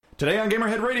Today on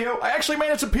Gamerhead Radio, I actually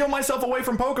managed to peel myself away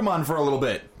from Pokemon for a little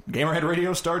bit. Gamerhead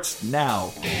Radio starts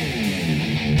now.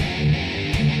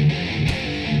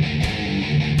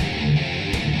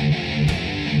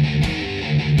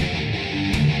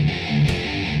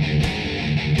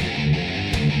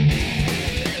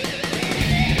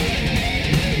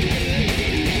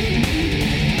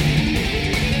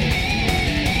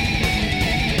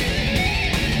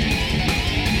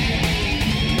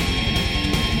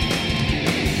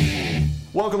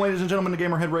 Welcome, ladies and gentlemen, to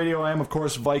Gamerhead Radio. I am, of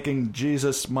course, Viking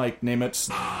Jesus Mike Nemitz,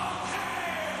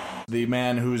 the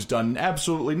man who's done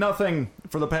absolutely nothing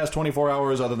for the past 24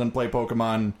 hours other than play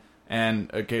Pokemon and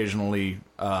occasionally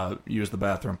use the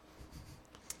bathroom.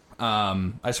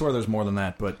 I swear there's more than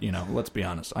that, but, you know, let's be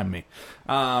honest, I'm me.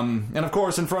 And, of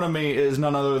course, in front of me is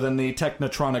none other than the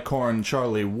Technotronicorn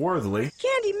Charlie Worthley.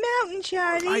 Candy Mountain,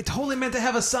 Charlie. I totally meant to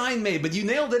have a sign made, but you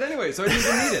nailed it anyway, so I didn't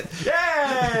even need it.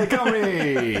 Yay, come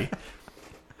me!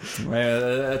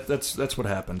 That's what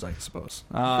happens, I suppose.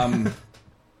 And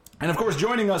of course,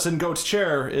 joining us in Goat's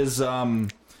chair is Kid.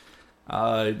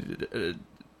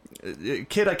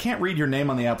 I can't read your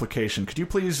name on the application. Could you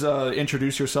please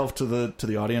introduce yourself to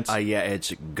the audience? Yeah,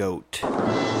 it's Goat.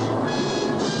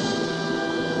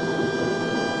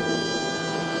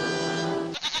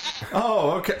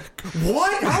 Oh, okay.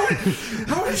 What?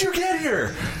 How did you get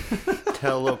here?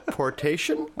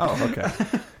 Teleportation? Oh, okay.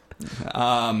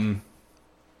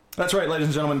 That's right, ladies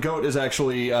and gentlemen. Goat is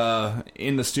actually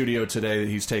in the studio today.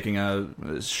 He's taking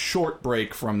a short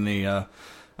break from the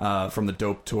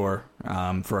Dope Tour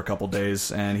for a couple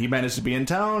days, and he managed to be in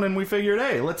town. And we figured,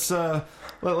 hey, let's have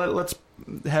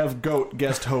Goat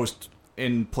guest host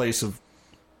in place of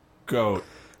Goat.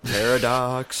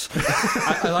 Paradox.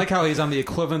 I like how he's on the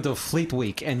equivalent of Fleet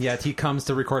Week, and yet he comes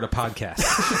to record a podcast.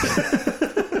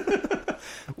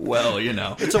 Well, you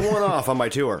know, It's a one-off on my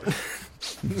tour.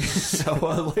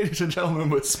 So, ladies and gentlemen,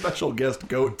 with special guest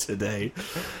Goat today,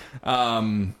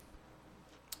 well,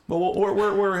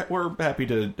 we're happy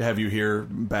to have you here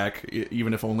back,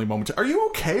 even if only momentarily. Are you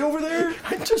okay over there?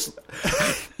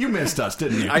 You missed us,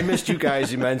 didn't you? I missed you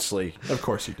guys immensely. Of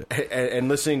course you did. And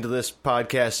listening to this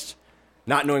podcast,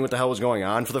 not knowing what the hell was going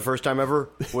on for the first time ever,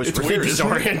 was It's really weird, isn't it?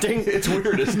 disorienting. It's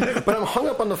weird, isn't it? But I'm hung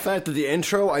up on the fact that the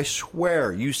intro, I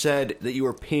swear, you said that you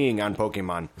were peeing on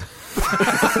Pokemon.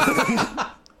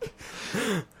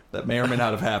 That may or may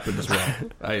not have happened as well.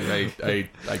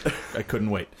 I couldn't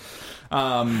wait.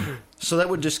 So that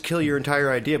would just kill your entire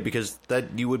idea, because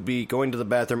that you would be going to the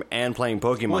bathroom and playing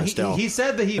Pokemon Well, still. he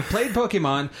said that he played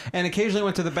Pokemon and occasionally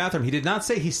went to the bathroom. He did not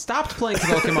say he stopped playing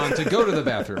Pokemon to go to the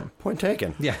bathroom. Point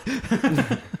taken. Yeah.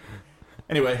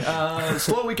 Anyway,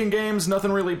 slow weekend games,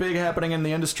 nothing really big happening in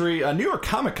the industry. New York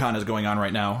Comic Con is going on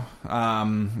right now,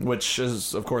 which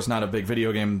is, of course, not a big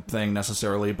video game thing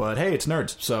necessarily, but hey, it's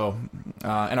nerds. So,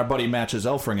 and our buddy Matches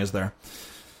Elfring is there.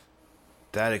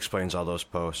 That explains all those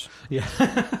posts. Yeah.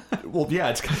 Well, yeah,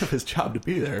 it's kind of his job to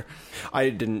be there.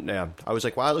 I was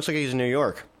like, wow, it looks like he's in New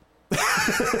York.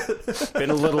 Been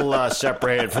a little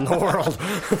separated from the world.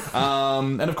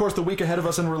 And of course, the week ahead of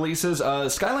us in releases,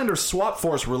 Skylanders Swap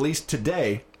Force released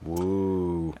today.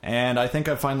 Woo. And I think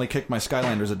I finally kicked my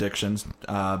Skylanders addictions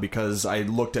because I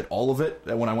looked at all of it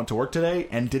when I went to work today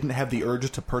and didn't have the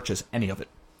urge to purchase any of it.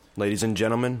 Ladies and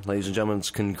gentlemen,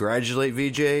 congratulate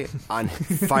VJ on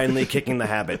finally kicking the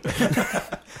habit.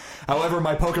 However,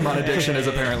 my Pokemon addiction is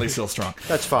apparently still strong.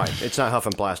 That's fine. It's not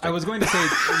huffing plastic. I was going to say,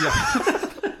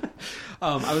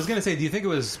 I was going to say, do you think it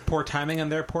was poor timing on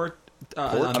their part?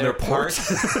 On their part?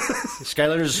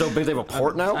 Skylanders is so big they have a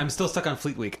port now? I'm still stuck on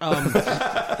Fleet Week. Do you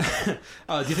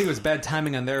think it was bad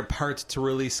timing on their part to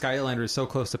release Skylanders so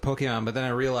close to Pokemon? But then I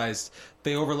realized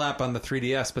they overlap on the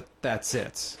 3DS, but that's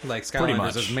it. Like,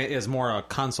 Skylanders is more a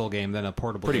console game than a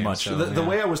portable game. Pretty much. So, the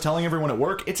way I was telling everyone at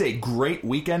work, it's a great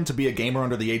weekend to be a gamer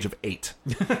under the age of 8.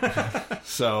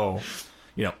 So,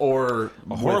 you know, or...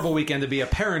 A horrible weekend to be a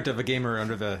parent of a gamer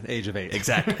under the age of 8.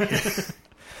 Exactly.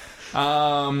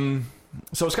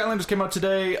 So Skylanders came out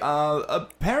today.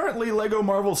 Apparently Lego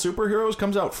Marvel Superheroes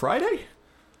comes out Friday,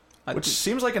 which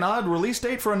seems like an odd release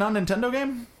date for a non-Nintendo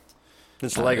game.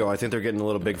 It's Lego. I think they're getting a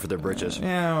little big for their britches.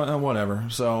 Yeah, whatever.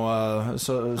 So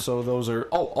those are...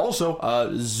 Oh, also,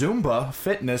 Zumba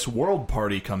Fitness World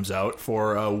Party comes out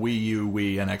for Wii U,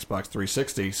 Wii, and Xbox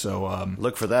 360. So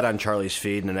look for that on Charlie's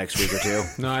feed in the next week or two.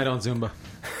 No, I don't Zumba.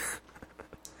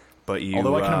 But you,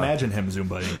 although I can imagine him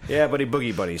Zumba. Yeah, but he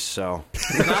boogie buddies, so...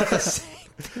 Not the same.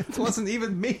 It wasn't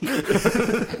even me.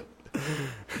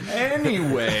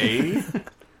 Anyway...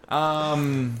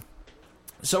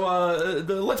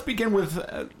 let's begin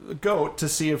with Goat to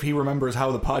see if he remembers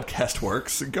how the podcast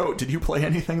works. Goat, did you play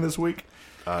anything this week?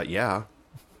 Yeah.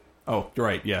 Oh, you're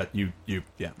right. Yeah, you. Yeah.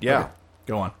 Yeah. Okay.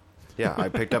 Go on. Yeah, I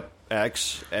picked up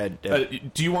X. And,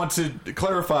 do you want to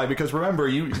clarify? Because remember,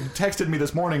 you texted me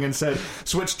this morning and said,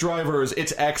 switch drivers,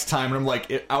 it's X time. And I'm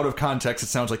like, out of context, it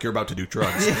sounds like you're about to do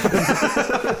drugs.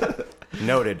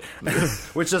 Noted.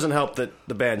 Which doesn't help that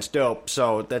the band's dope,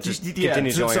 so that just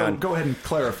continues going on. Go ahead and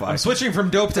clarify. I'm switching from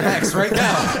dope to X right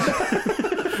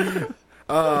now.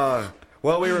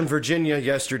 Well, we were in Virginia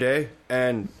yesterday,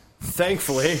 and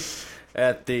thankfully,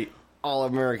 at the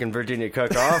All-American Virginia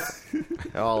Cook-Off,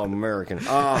 All-American, there's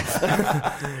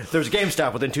a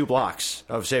GameStop within 2 blocks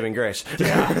of Saving Grace.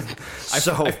 Yeah.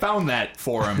 So I found that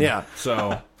for him. Yeah.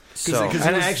 So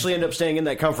and I actually ended up staying in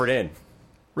that Comfort Inn.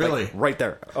 Really? Like, right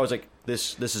there. I was like,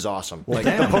 this is awesome. Well, like,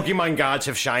 damn. the Pokemon gods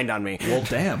have shined on me. Well,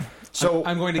 damn. So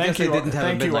I'm going to guess they didn't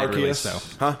have a midnight release, though.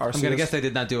 Huh? I'm going to guess they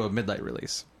did not do a midnight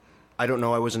release. I don't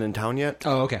know. I wasn't in town yet.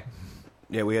 Oh, okay.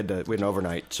 Yeah, we had an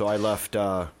overnight, so I left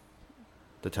the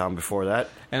town before that.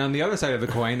 And on the other side of the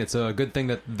coin, it's a good thing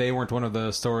that they weren't one of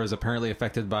the stores apparently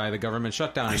affected by the government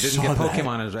shutdown. They didn't get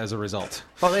Pokemon as a result.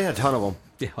 Oh, they had a ton of them.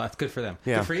 Yeah, well, that's good for them.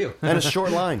 Yeah. Good for you. And a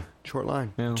short line.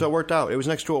 Yeah. So it worked out. It was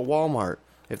next to a Walmart,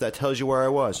 if that tells you where I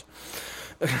was.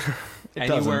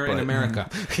 And you were in America.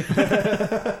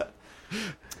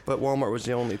 But Walmart was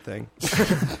the only thing.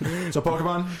 So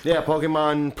Pokemon? Yeah,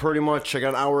 Pokemon, pretty much. I got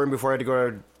an hour in before I had to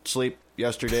go to sleep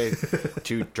yesterday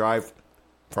to drive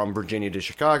from Virginia to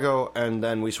Chicago, and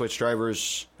then we switched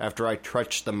drivers after I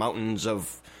trekked the mountains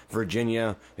of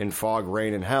Virginia in fog,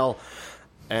 rain, and hell.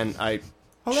 And I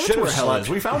that's should where have hell slept. is.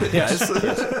 We found it, guys.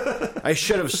 I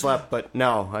should have slept, but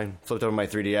no. I flipped over my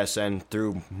 3DS and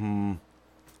through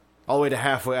all the way to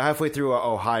halfway through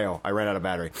Ohio, I ran out of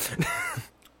battery.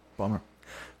 Bummer.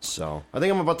 So I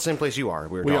think I'm about the same place you are.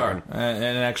 We are.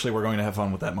 And actually, we're going to have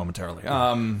fun with that momentarily.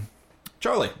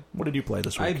 Charlie, what did you play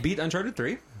this week? I beat Uncharted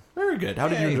 3. Very good. How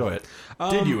did you enjoy it?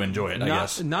 Did you enjoy it, I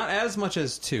guess? Not as much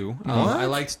as 2. What? I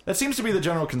liked... That seems to be the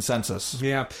general consensus.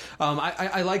 Yeah.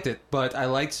 I liked it, but I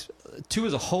liked 2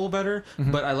 as a whole better,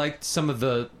 but I liked some of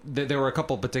there were a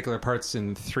couple particular parts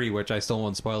in 3 which I still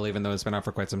won't spoil, even though it's been out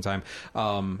for quite some time.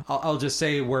 I'll just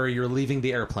say where you're leaving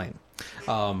the airplane.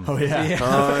 Oh yeah.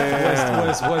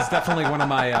 Was definitely one of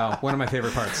my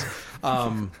favorite parts.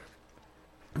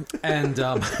 And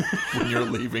when you're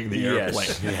leaving the airplane.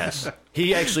 Yes.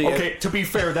 He actually... Okay, to be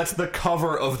fair, that's the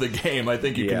cover of the game. I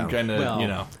think you can kind of,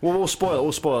 Well, we'll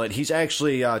spoil it. He's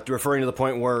actually referring to the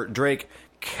point where Drake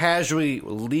casually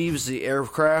leaves the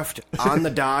aircraft on the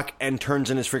dock and turns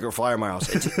in his frequent flyer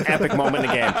miles. It's an epic moment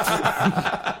in the game.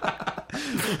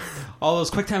 All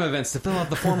those QuickTime events to fill out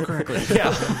the form correctly.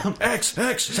 Yeah. X,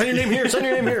 send your name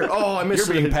here, Oh, I missed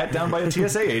it. You're being pat down by the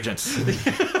TSA agents.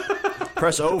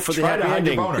 Press O for the happy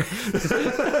ending.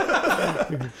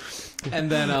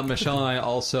 And then Michelle and I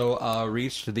also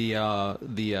reached the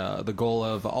goal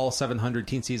of all 700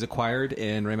 teensies acquired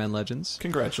in Rayman Legends.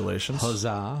 Congratulations.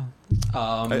 Huzzah.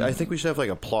 I think we should have like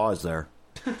applause there.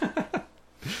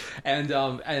 And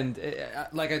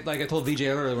like I told VJ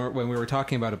earlier when we were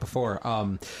talking about it before,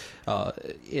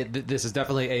 this is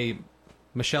definitely a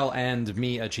Michelle and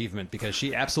me achievement because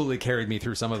she absolutely carried me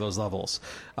through some of those levels.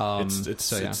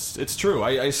 It's true.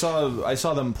 I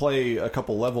saw them play a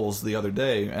couple levels the other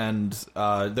day, and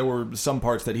there were some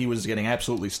parts that he was getting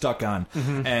absolutely stuck on,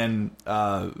 and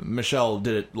Michelle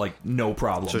did it like no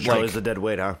problem. So Charlie's the dead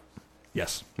weight, huh?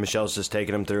 Yes. Michelle's just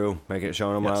taking him through,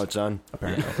 showing him how it's done.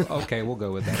 Apparently. Yeah. Okay, we'll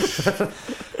go with that.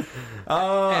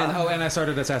 And I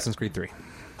started Assassin's Creed 3.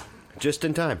 Just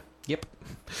in time. Yep.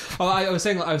 Oh, I was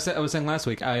saying last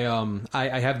week. I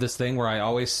have this thing where I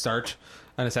always start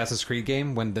an Assassin's Creed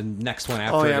game when the next one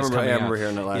after it is coming out. I remember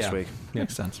hearing that last week.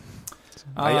 Makes sense.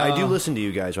 I do listen to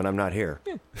you guys when I'm not here.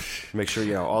 Yeah. Make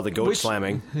sure all the goat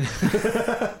slamming.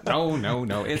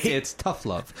 No, it's tough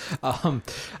love.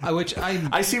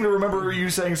 I seem to remember you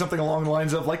saying something along the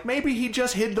lines of like maybe he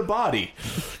just hid the body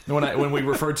when we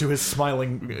referred to his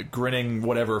smiling, grinning,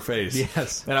 whatever face.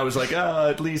 Yes, and I was like,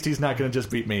 at least he's not going to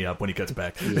just beat me up when he gets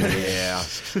back. Yeah.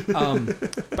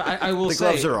 But I will the say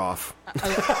gloves are off.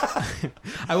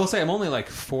 I will say I'm only like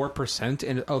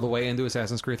 4% of the way into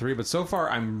Assassin's Creed 3, but so far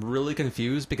I'm really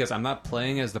confused because I'm not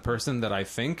playing as the person that I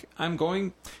think I'm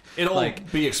going. It'll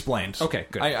be explained. Okay,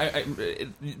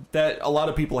 good. That a lot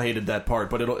of people hated that part,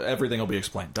 but everything will be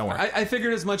explained. Don't worry. I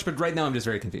figured as much, but right now I'm just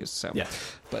very confused. So yeah,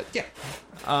 but yeah.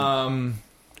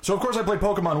 So of course I played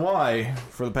Pokemon Y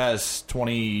for the past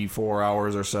 24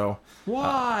 hours or so.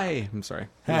 Why? I'm sorry.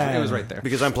 It was right there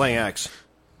because I'm playing X.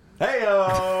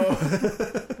 Heyo!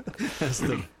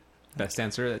 Best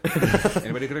answer that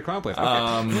anybody could have come up with.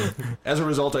 Okay. As a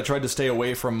result, I tried to stay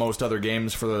away from most other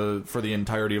games for the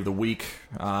entirety of the week,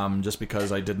 just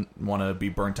because I didn't want to be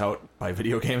burnt out by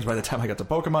video games by the time I got to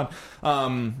Pokemon.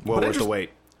 Well worth the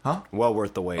wait. Huh? Well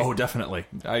worth the wait. Oh, definitely.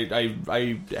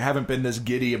 I haven't been this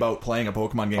giddy about playing a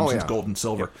Pokemon game since Gold and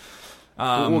Silver.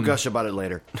 Yeah. We'll gush about it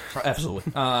later.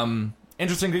 Absolutely.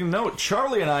 Interesting to note,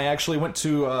 Charlie and I actually went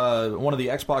to one of the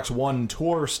Xbox One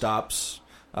tour stops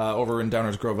over in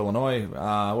Downers Grove, Illinois.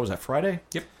 What was that, Friday?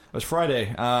 Yep. It was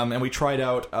Friday, and we tried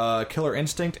out Killer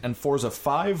Instinct and Forza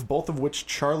 5, both of which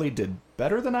Charlie did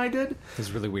better than I did.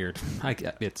 It's really weird. I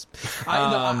have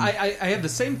the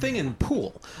same thing in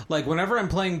pool. Like, whenever I'm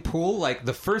playing pool, like,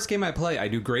 the first game I play, I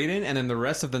do great in, and then the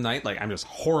rest of the night, like, I'm just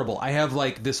horrible. I have,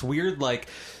 like, this weird, like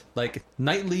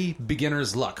nightly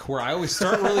beginner's luck, where I always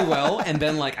start really well, and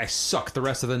then, like, I suck the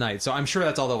rest of the night. So I'm sure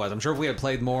that's all that was. I'm sure if we had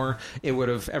played more,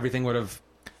 everything would have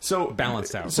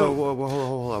balanced out. So,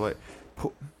 hold on, wait.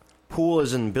 Pool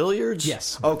is in billiards?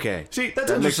 Yes. Okay. See,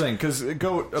 that's interesting, because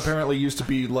Goat apparently used to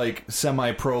be, like,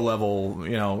 semi-pro level,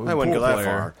 I wouldn't go that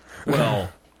far.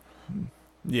 Well,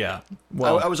 yeah.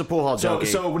 Well, I was a pool hall junkie.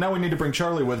 So now we need to bring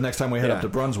Charlie with next time we head up to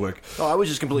Brunswick. Oh, I was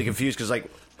just completely confused, because, like,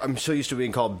 I'm so used to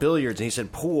being called billiards, and he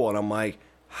said pool, and I'm like,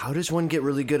 how does one get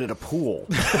really good at a pool?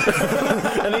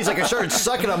 And he's like, I started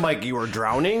sucking. I'm like, you were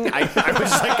drowning? I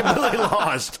was, like, completely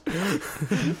lost.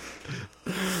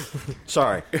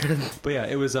 Sorry. But yeah,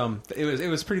 it was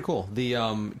pretty cool. The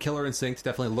Killer Instinct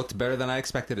definitely looked better than I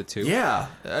expected it to. Yeah.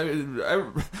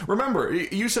 I remember,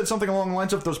 you said something along the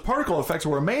lines of those particle effects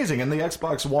were amazing, and the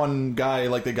Xbox One guy,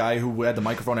 like the guy who had the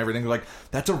microphone and everything, was like,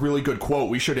 that's a really good quote.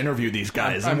 We should interview these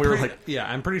guys. And we were like...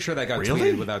 Yeah, I'm pretty sure that got really?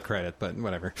 tweeted without credit, but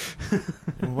whatever.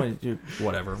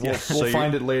 Whatever. Yeah, we'll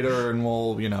find it later, and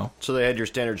we'll, So they had your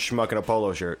standard schmuck in a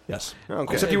polo shirt. Yes.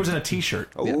 Okay. Except he was in a t-shirt.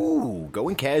 Ooh,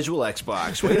 going casual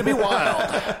Xbox. Way to be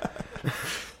wild.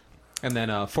 And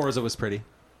then Forza was pretty.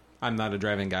 I'm not a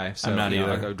driving guy, so I'm not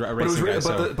either.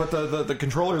 But the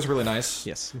controller is really nice.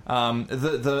 Yes.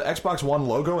 The Xbox One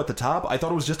logo at the top, I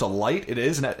thought it was just a light. It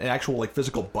is an actual like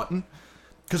physical button.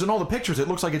 Because in all the pictures, it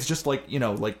looks like it's just like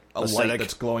like a light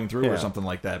that's glowing through or something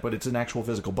like that. But it's an actual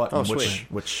physical button,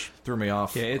 which threw me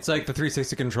off. Yeah, it's like the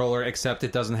 360 controller, except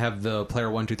it doesn't have the player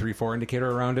 1, 2, 3, 4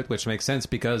 indicator around it, which makes sense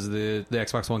because the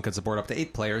Xbox One could support up to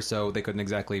 8 players, so they couldn't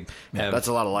exactly have... That's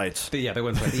a lot of lights. Yeah, they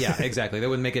wouldn't. Yeah, exactly. They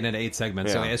wouldn't make it into 8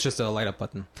 segments. So it's just a light up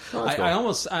button. Oh,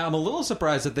 cool. I'm a little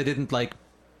surprised that they didn't like.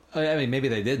 I mean, maybe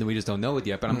they did, and we just don't know it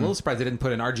yet. But I'm a little surprised they didn't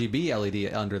put an RGB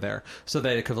LED under there, so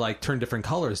that it could like turn different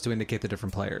colors to indicate the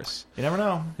different players. You never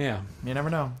know. Yeah, you never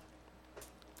know.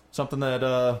 Something that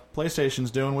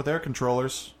PlayStation's doing with their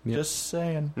controllers. Yep. Just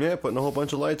saying. Yeah, putting a whole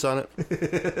bunch of lights on it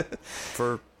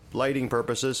for lighting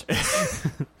purposes.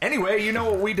 Anyway, you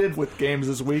know what we did with games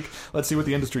this week. Let's see what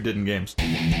the industry did in games.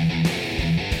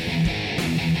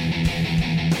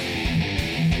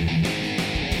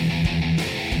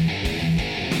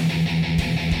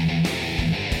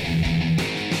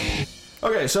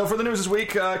 Okay, so for the news this week,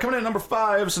 coming in at number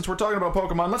 5, since we're talking about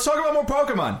Pokemon, let's talk about more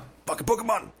Pokemon. Fucking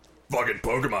Pokemon. Fucking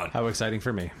Pokemon. How exciting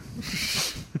for me.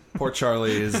 Poor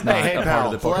Charlie is not hey, a pal,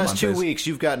 part of the Pokemon the last 2 phase. weeks,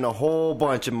 you've gotten a whole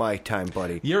bunch of mic time,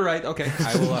 buddy. You're right. Okay,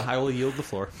 I will yield the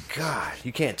floor. God,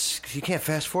 you can't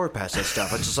fast forward past that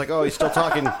stuff. It's just like, oh, he's still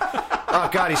talking. Oh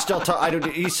God, he's still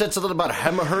talking. He said something about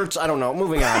hemahertz. I don't know.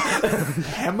 Moving on.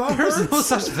 Hemahertz? There's no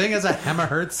such thing as a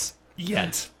hemahertz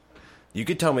yet. You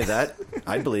could tell me that.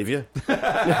 I'd believe you.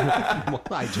 Well,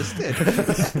 I just did.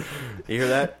 You hear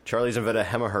that? Charlie's invented a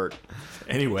hemahertz.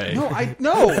 Anyway.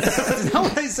 No, that's not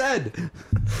what I said.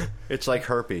 It's like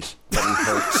herpes, but it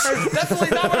hurts. That's definitely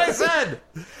not what I said.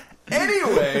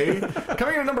 Anyway,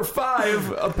 coming in at number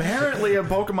 5, apparently a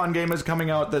Pokemon game is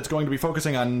coming out that's going to be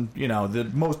focusing on,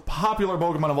 the most popular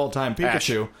Pokemon of all time,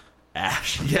 Pikachu.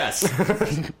 Ash. Yes.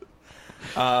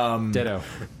 Ditto.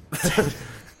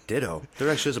 Ditto. There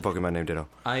actually is a Pokemon named Ditto.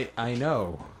 I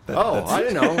know. I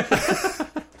didn't know.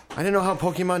 I didn't know how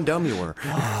Pokemon dumb you were.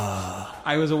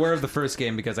 I was aware of the first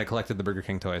game because I collected the Burger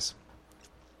King toys.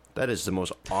 That is the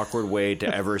most awkward way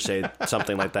to ever say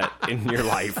something like that in your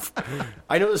life.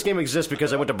 I know this game exists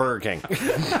because I went to Burger King.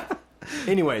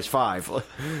 Anyways, 5.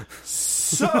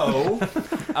 So,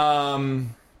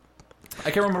 I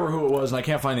can't remember who it was, and I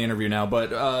can't find the interview now,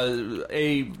 but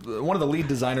one of the lead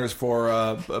designers for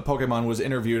Pokemon was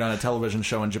interviewed on a television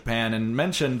show in Japan and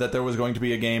mentioned that there was going to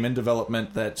be a game in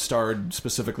development that starred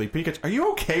specifically Pikachu. Are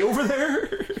you okay over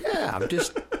there? Yeah, I'm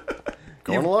just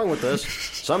going along with this.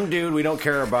 Some dude we don't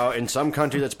care about in some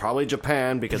country that's probably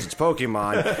Japan because it's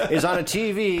Pokemon is on a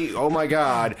TV. Oh my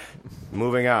God.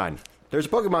 Moving on. There's a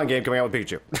Pokemon game coming out with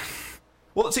Pikachu.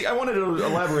 Well, see, I wanted to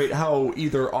elaborate how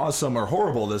either awesome or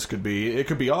horrible this could be. It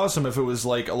could be awesome if it was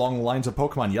like along the lines of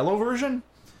Pokemon Yellow version.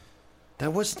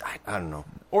 That was, I don't know.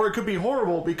 Or it could be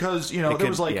horrible because, there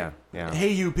was like,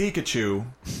 Hey You Pikachu.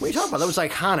 What are you talking about? That was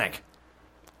iconic.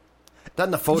 Then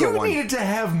the photo one. You needed to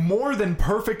have more than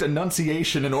perfect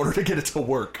enunciation in order to get it to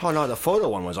work. Oh, no, the photo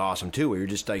one was awesome, too, where you're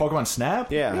just like... Pokemon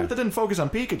Snap? Yeah. But that didn't focus on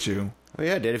Pikachu. Oh,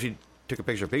 yeah, it did if you took a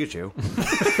picture of Pikachu.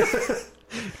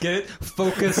 Get it?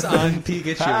 Focus on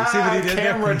Pikachu. See what he did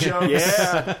camera there? jokes.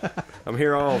 Yeah. I'm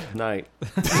here all night.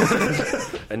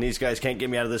 And these guys can't get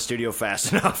me out of the studio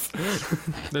fast enough.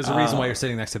 There's a reason why you're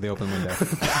sitting next to the open window.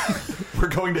 We're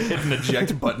going to hit an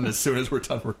eject button as soon as we're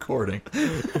done recording.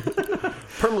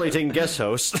 Permanently taking guest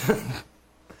host.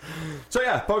 So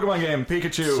yeah, Pokemon game,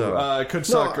 Pikachu, could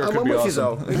suck or could be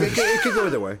awesome. It could go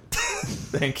either way.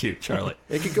 Thank you, Charlie.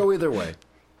 It could go either way.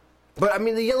 But, I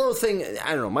mean, the yellow thing,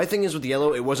 I don't know. My thing is with the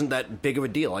yellow, it wasn't that big of a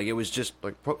deal. Like, it was just,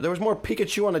 like, there was more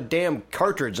Pikachu on a damn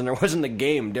cartridge than there was in the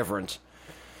game difference.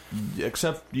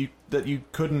 Except that you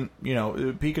couldn't,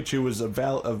 Pikachu was a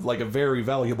very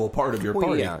valuable part of your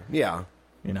party. Yeah.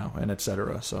 And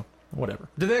etc. So, whatever.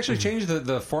 Did they actually change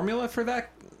the formula for that?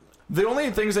 The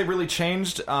only things they really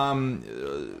changed,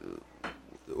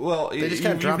 well, they just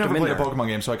kind of dropped you've never them played in a Pokemon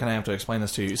game, so I kind of have to explain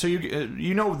this to you. So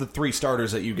you know the 3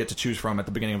 starters that you get to choose from at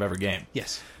the beginning of every game.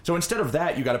 Yes. So instead of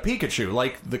that, you got a Pikachu,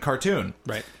 like the cartoon.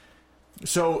 Right.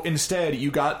 So instead,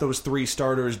 you got those 3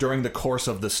 starters during the course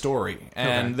of the story,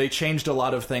 and they changed a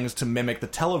lot of things to mimic the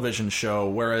television show,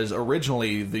 whereas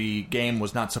originally the game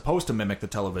was not supposed to mimic the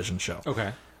television show.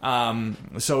 Okay.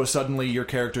 So suddenly your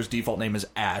character's default name is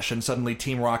Ash, and suddenly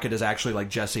Team Rocket is actually like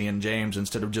Jesse and James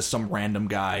instead of just some random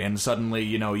guy, and suddenly,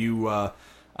 there's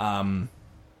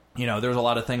a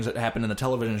lot of things that happen in the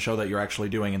television show that you're actually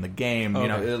doing in the game,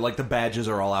 like the badges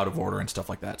are all out of order and stuff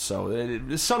like that, so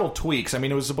subtle tweaks. I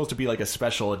mean, it was supposed to be like a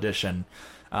special edition,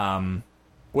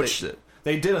 which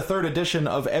they did a 3rd edition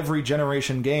of every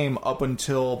generation game up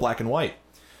until Black and White.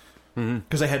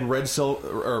 Because they had red,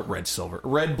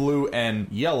 blue, and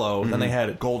yellow. Then they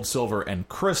had gold, silver, and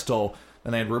crystal.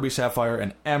 Then they had ruby, sapphire,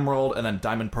 and emerald. And then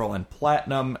diamond, pearl, and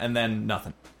platinum. And then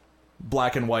nothing.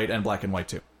 Black and white and black and white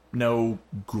too. No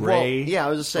gray. Well, yeah, I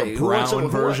was just saying, brown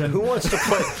version. Who wants to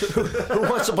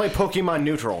play Pokemon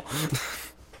neutral?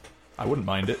 I wouldn't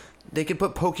mind it. They could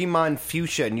put Pokemon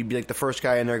fuchsia, and you'd be like the first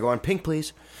guy in there going, "Pink,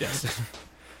 please." Yes.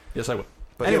 Yes, I would.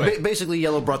 But anyway, basically,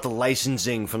 Yellow brought the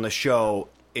licensing from the show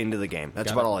into the game.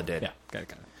 That's about all it did. Yeah, got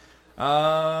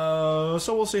it.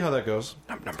 So we'll see how that goes.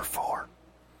 Number 4.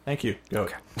 Thank you. Go.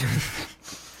 Okay.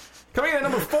 Coming in at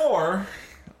number 4,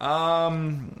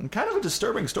 kind of a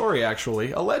disturbing story,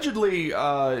 actually. Allegedly,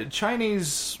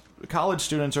 Chinese college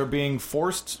students are being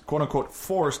forced, quote-unquote,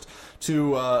 forced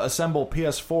to assemble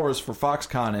PS4s for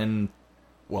Foxconn in,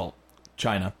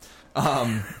 China.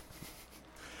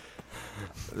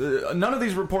 None of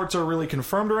these reports are really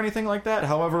confirmed or anything like that.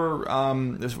 However,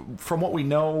 from what we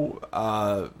know,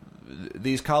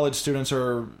 these college students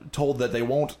are told that they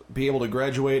won't be able to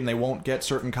graduate and they won't get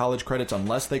certain college credits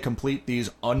unless they complete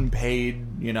these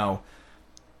unpaid,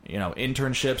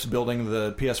 internships building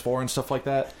the PS4 and stuff like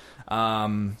that.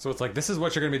 So it's like, this is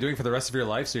what you're going to be doing for the rest of your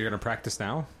life, so you're going to practice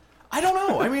now? I don't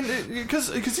know. I mean, because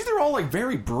these are all like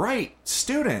very bright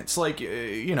students, like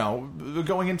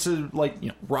going into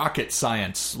rocket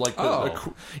science, like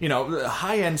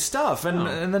high end stuff,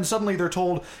 and then suddenly they're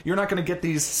told you're not going to get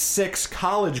these 6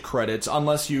 college credits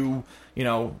unless you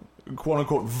quote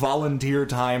unquote volunteer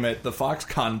time at the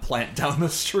Foxconn plant down the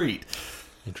street.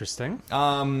 Interesting.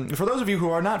 For those of you who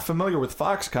are not familiar with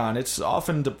Foxconn, it's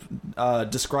often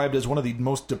described as one of the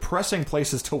most depressing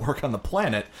places to work on the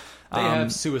planet. They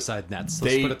have suicide nets,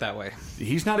 let's put it that way.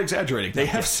 He's not exaggerating. They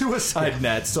have suicide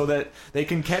nets so that they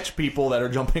can catch people that are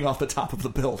jumping off the top of the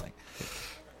building.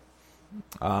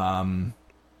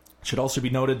 Should also be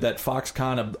noted that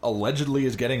Foxconn allegedly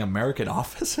is getting American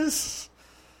offices.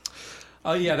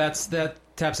 Oh, yeah, that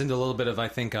taps into a little bit of, I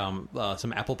think,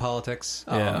 some Apple politics.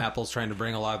 Apple's trying to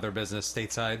bring a lot of their business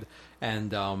stateside,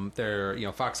 and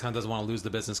Foxconn doesn't want to lose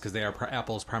the business because they are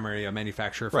Apple's primary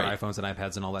manufacturer for iPhones and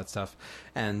iPads and all that stuff,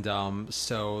 and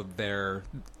so they're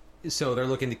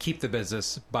looking to keep the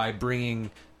business by bringing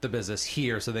the business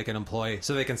here, so they can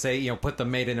say put the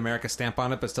Made in America stamp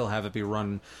on it, but still have it be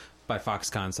run by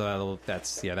Foxconn. So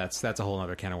that's a whole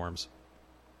other can of worms.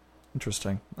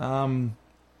 Interesting.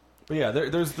 But yeah,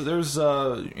 there's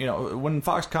when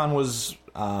Foxconn was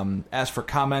asked for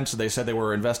comments, they said they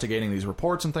were investigating these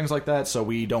reports and things like that, so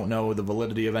we don't know the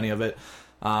validity of any of it.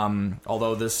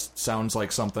 Although this sounds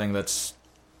like something that's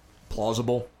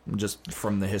plausible, just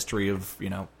from the history of,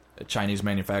 Chinese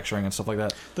manufacturing and stuff like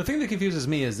that. The thing that confuses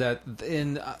me is that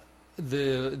in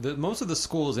the most of the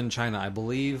schools in China, I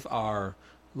believe, are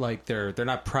like they're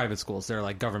not private schools; they're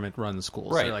like government-run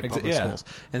schools, right? They're like public schools,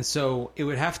 and so it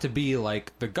would have to be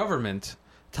like the government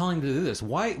telling them to do this.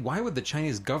 Why would the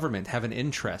Chinese government have an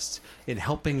interest in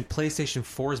helping PlayStation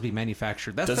 4s be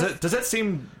manufactured? Does that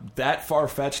seem that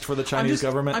far-fetched for the Chinese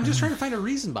government? I'm just trying to find a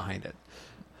reason behind it.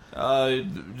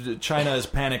 China is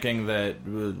panicking that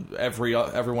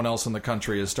everyone else in the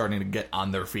country is starting to get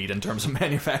on their feet in terms of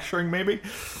manufacturing, maybe.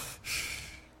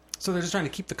 So they're just trying to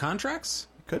keep the contracts?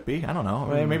 Could be. I don't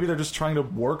know. I mean, maybe they're just trying to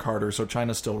work harder so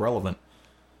China's still relevant.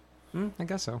 I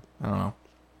guess so. I don't know.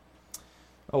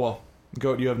 Oh, well.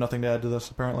 Goat, you have nothing to add to this,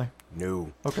 apparently?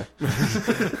 No. Okay.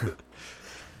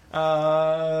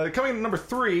 Coming to number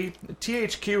 3,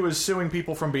 THQ is suing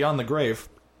people from beyond the grave.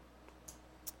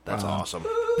 That's awesome.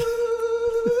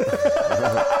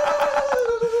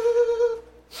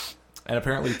 And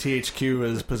apparently THQ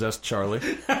has possessed Charlie.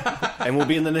 And we'll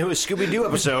be in the newest Scooby-Doo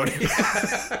episode.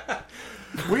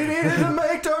 We needed to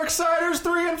make Darksiders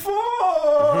 3 and 4!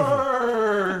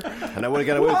 And I would have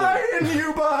got away with it. Why didn't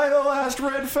you buy the last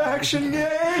Red Faction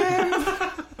game?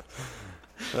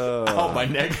 Oh, my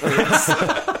neck hurts.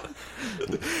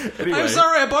 Anyway. I'm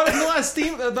sorry, I bought it in the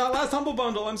last Humble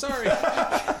Bundle. I'm sorry.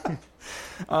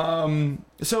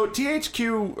 So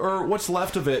THQ, or what's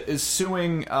left of it, is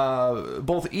suing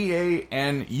both EA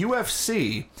and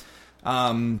UFC.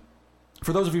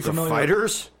 For those of you familiar,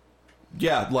 fighters?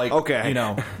 Yeah, like, okay. You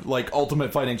know, like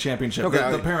Ultimate Fighting Championship.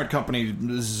 Okay. The parent company,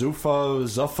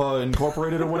 Zuffa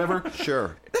Incorporated or whatever.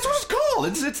 Sure. That's what it's called.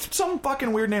 It's some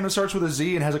fucking weird name that starts with a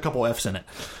Z and has a couple F's in it.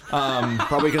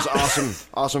 Probably because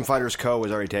Awesome Fighters Co.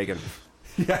 was already taken.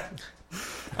 Yeah.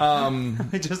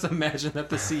 I just imagine that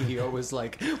the CEO was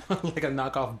like a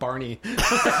knockoff Barney.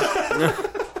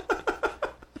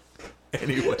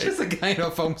 Anyway. Just a guy in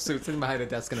a foam suit sitting behind a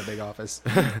desk in a big office.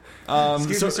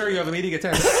 Excuse me, sir, you have a meeting at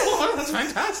 10. Oh, that's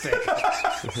fantastic.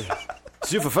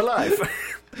 Zuffa for life.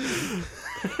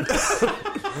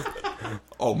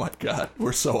 Oh my god,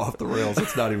 we're so off the rails.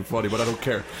 It's not even funny, but I don't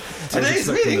care. Today's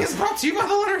meeting is brought to you by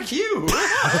the letter Q.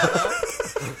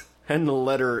 And the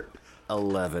letter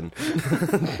 11.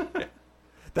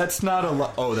 That's not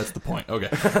a oh, that's the point. Okay.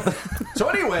 So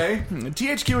anyway,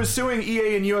 THQ is suing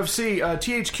EA and UFC.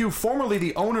 THQ, formerly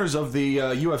the owners of the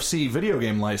UFC video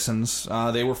game license,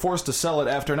 they were forced to sell it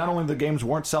after not only the games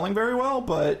weren't selling very well,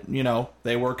 but, you know,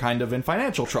 they were kind of in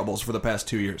financial troubles for the past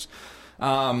 2 years.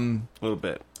 A little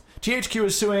bit. THQ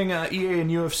is suing EA and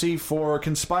UFC for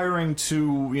conspiring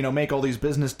to, you know, make all these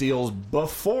business deals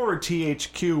before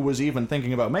THQ was even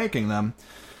thinking about making them.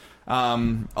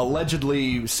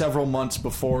 Allegedly, several months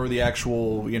before the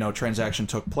actual, you know, transaction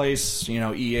took place, you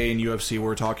know, EA and UFC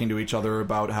were talking to each other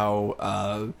about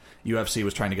how UFC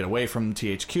was trying to get away from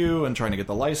THQ and trying to get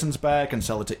the license back and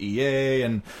sell it to EA,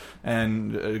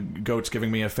 and Goat's giving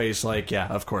me a face like, yeah,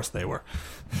 of course they were.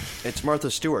 It's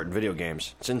Martha Stewart in video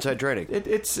games. It's inside trading.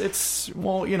 It's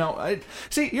well, you know,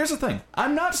 see, here's the thing.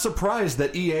 I'm not surprised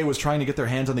that EA was trying to get their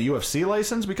hands on the UFC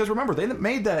license, because remember, they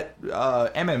made that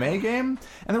MMA game,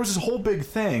 and there was this whole big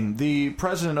thing. The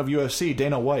president of UFC,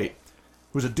 Dana White,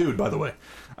 who's a dude, by the way,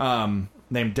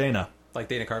 named Dana. Like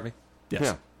Dana Carvey? Yes.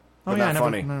 Yeah. Oh, But yeah, not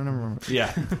funny. Never,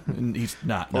 yeah, he's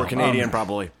not. Or no. Canadian,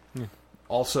 probably.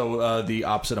 Also, the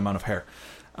opposite amount of hair.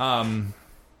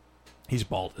 He's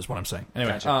bald, is what I'm saying.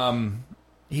 Anyway, Gotcha.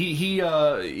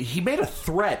 he made a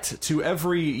threat to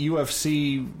every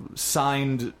UFC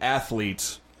signed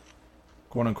athlete,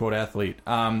 quote unquote athlete,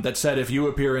 that said, if you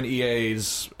appear in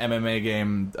EA's MMA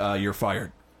game, you're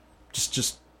fired.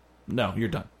 Just no, you're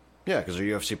done. Yeah, because they're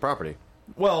UFC property.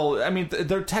 Well, I mean,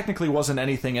 there technically wasn't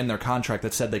anything in their contract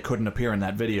that said they couldn't appear in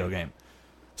that video game.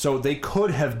 So they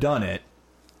could have done it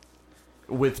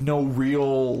with no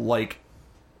real, like,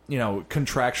 you know,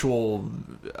 contractual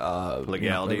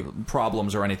legality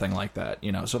problems or anything like that,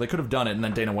 you know. So they could have done it, and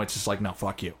then Dana White's just like, no,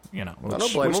 fuck you, you know.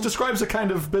 Which describes the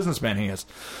kind of businessman he is.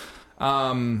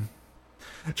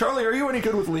 Charlie, are you any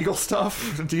good with legal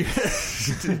stuff? Do you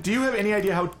have any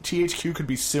idea how THQ could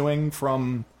be suing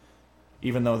from...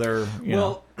 Even though they're, you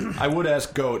know, I would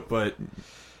ask Goat, but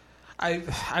I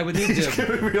would need he's to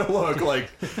giving me a look like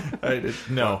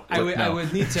no. I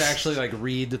would need to actually like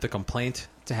read the complaint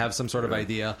to have some sort of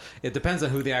idea. It depends on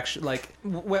who the actual, like,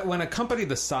 when a company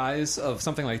the size of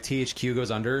something like THQ goes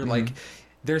under, like,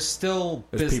 there's still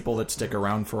people that stick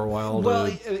around for a while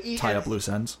to tie up loose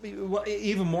ends. Well,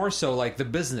 even more so, like the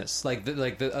business,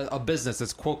 a business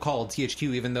that's called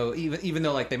THQ, even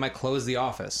though like they might close the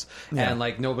office and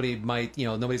like nobody's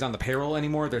on the payroll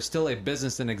anymore. There's still a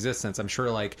business in existence. I'm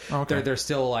sure like they're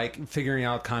still like figuring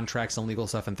out contracts and legal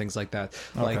stuff and things like that.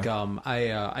 Okay. Like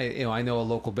I know a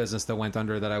local business that went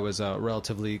under that I was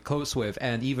relatively close with,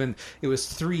 and even it was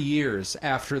 3 years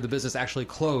after the business actually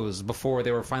closed before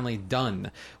they were finally done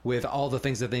with all the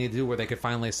things that they need to do, where they could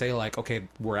finally say like, okay,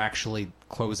 we're actually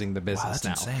closing the business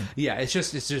now. Insane. Yeah, it's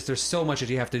just there's so much that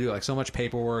you have to do, like so much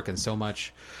paperwork and so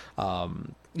much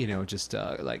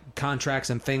like contracts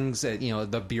and things that,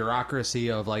 the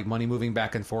bureaucracy of like money moving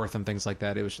back and forth and things like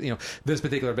that. It was, this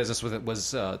particular business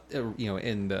was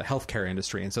in the healthcare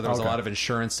industry, and so there was a lot of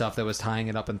insurance stuff that was tying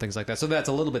it up and things like that. So that's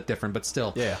a little bit different, but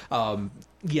still,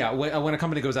 when a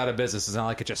company goes out of business, it's not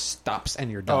like it just stops and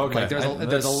you're done. Like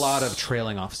there's a lot of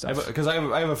trailing off stuff. Because I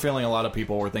have a feeling a lot of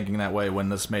people were thinking that way when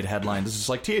this made headlines. It's just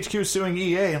like THQ suing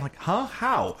EA. I'm like, huh?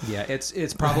 How? Yeah,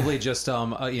 it's probably just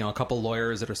a couple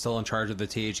lawyers that are still in charge of the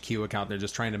THQ account. They're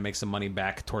just trying to make some money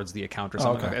back towards the account or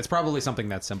something. Like that. It's probably something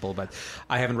that simple, but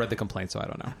I haven't read the complaint, so I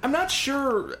don't know. I'm not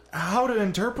sure how to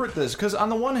interpret this, because on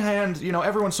the one hand,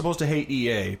 everyone's supposed to hate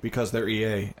EA because they're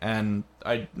EA, and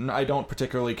I don't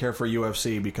particularly care for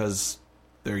UFC because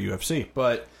they're UFC,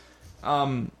 but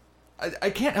I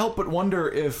can't help but wonder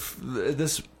if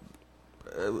this...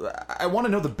 I want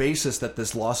to know the basis that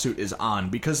this lawsuit is on,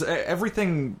 because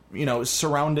everything,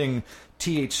 surrounding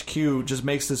THQ just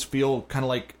makes this feel kind of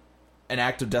like an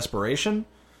act of desperation.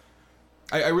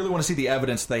 I really want to see the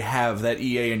evidence they have that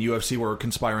EA and UFC were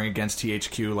conspiring against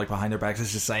THQ, like behind their backs.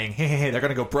 It's just saying, hey, they're going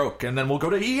to go broke, and then we'll go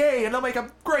to EA, and they'll make a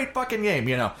great fucking game,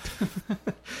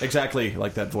 Exactly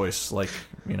like that voice, like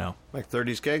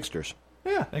 30s gangsters.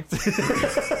 Yeah.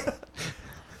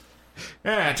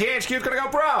 Yeah, THQ's going to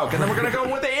go broke, and then we're going to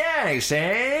go with EA,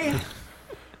 see?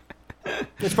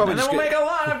 It's probably, and then we'll make a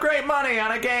lot of great money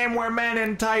on a game where men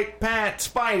in tight pants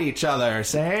fight each other,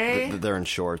 see? They're in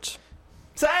shorts.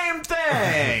 Same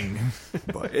thing.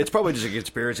 But it's probably just a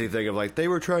conspiracy thing of like, they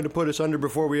were trying to put us under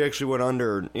before we actually went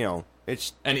under.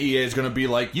 It's and EA is going to be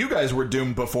like, you guys were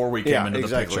doomed before we came into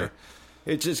the picture.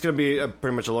 It's going to be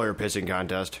pretty much a lawyer pissing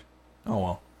contest. Oh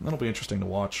well, that'll be interesting to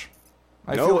watch.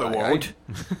 It won't.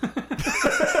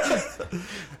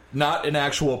 Not an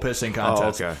actual pissing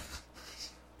contest. Oh, okay.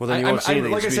 Well, then you won't see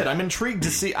like I said, I'm intrigued to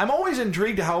see. I'm always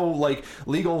intrigued how like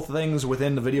legal things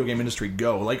within the video game industry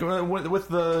go. Like with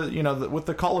the with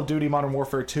the Call of Duty Modern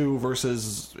Warfare 2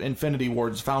 versus Infinity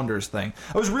Ward's founders thing.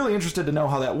 I was really interested to know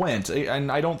how that went,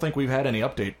 and I don't think we've had any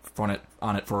update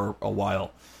on it for a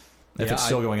while. If it's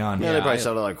still going on, they probably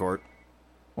settled out of court.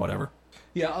 Whatever.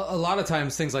 Yeah, a lot of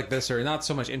times things like this are not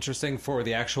so much interesting for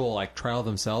the actual like trial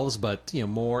themselves, but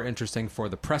more interesting for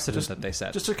the precedent that they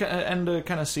set. Just to kind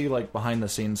of see like behind the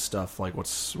scenes stuff, like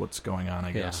what's going on.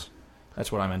 I guess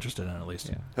that's what I'm interested in, at least.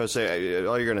 Yeah. I would say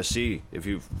all you're going to see if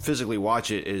you physically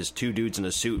watch it is two dudes in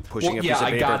a suit pushing a piece of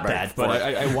paper. Yeah, I got that, but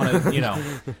I want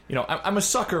to I'm a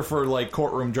sucker for like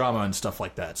courtroom drama and stuff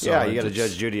like that. So yeah, you got a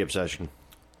Judge Judy obsession.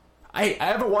 I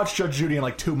haven't watched Judge Judy in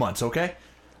like 2 months. Okay.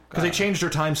 Because they changed her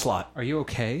time slot. Are you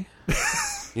okay?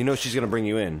 She's going to bring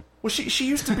you in. Well, she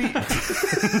used to be.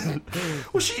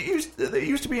 It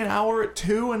used to be an hour at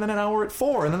 2 and then an hour at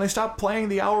 4, and then they stopped playing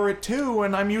the hour at 2,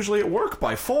 and I'm usually at work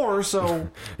by 4. So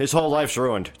his whole life's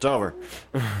ruined. It's over.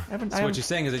 So what you're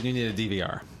saying is that you need a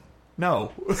DVR.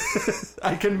 No,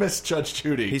 I can miss Judge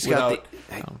Judy. He's got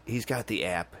the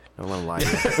app. I don't want to lie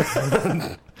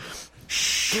to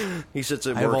you. He sits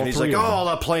at work and he's like, "Oh,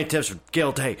 the plaintiff's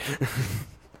guilty."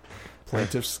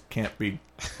 Plaintiffs can't be guilty.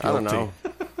 I don't know.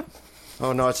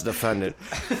 Oh, no, it's a defendant.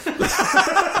 It's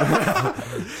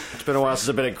been a while since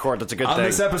I've been in court. That's a good thing. On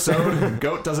this episode,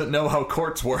 Goat doesn't know how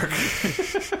courts work.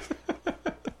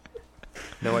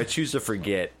 No, I choose to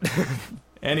forget.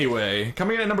 Anyway,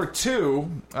 coming in at number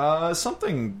 2,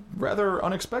 something rather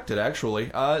unexpected, actually.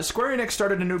 Square Enix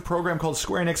started a new program called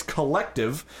Square Enix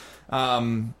Collective.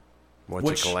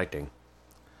 What's it collecting?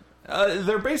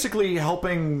 They're basically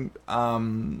helping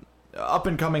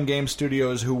up-and-coming game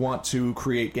studios who want to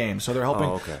create games. So they're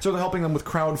helping. So they're helping them with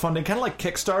crowdfunding, kind of like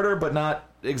Kickstarter, but not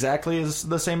exactly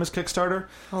the same as Kickstarter.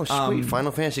 Oh, sweet!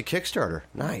 Final Fantasy Kickstarter,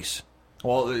 nice.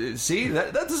 Well, see,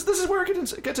 this is where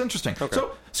it gets interesting. Okay.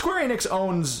 So Square Enix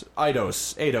owns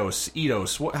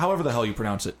Eidos, however the hell you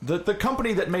pronounce it. The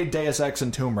company that made Deus Ex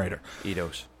and Tomb Raider.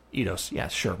 Eidos, yeah,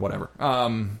 sure, whatever.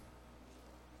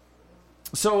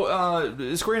 So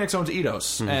Square Enix owns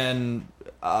Eidos, and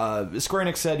Square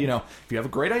Enix said, if you have a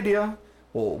great idea,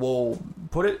 We'll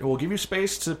put it. We'll give you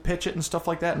space to pitch it and stuff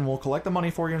like that, and we'll collect the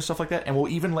money for you and stuff like that, and we'll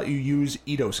even let you use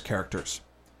Eidos characters,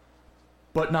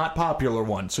 but not popular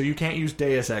ones. So you can't use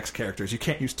Deus Ex characters. You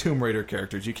can't use Tomb Raider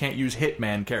characters. You can't use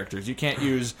Hitman characters. You can't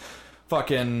use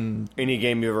fucking any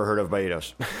game you ever heard of by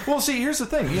Eidos. Well, see, here's the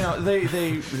thing. You know, they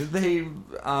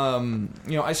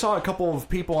I saw a couple of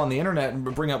people on the internet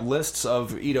bring up lists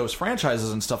of Eidos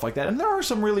franchises and stuff like that, and there are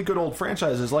some really good old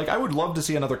franchises. Like, I would love to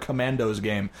see another Commandos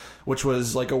game, which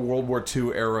was like a World War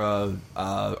II era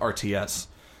RTS.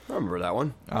 I remember that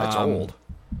one. That's old.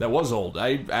 That was old.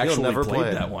 I actually never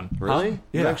played that one. Really? Huh?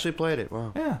 You Yeah. actually played it?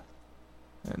 Wow. Yeah.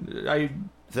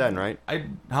 Then, right?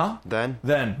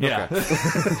 Then, yeah.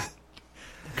 Okay.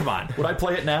 Come on. Would I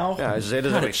play it now? Yeah, it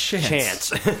doesn't have a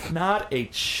chance. Not a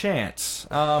chance.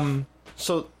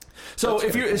 So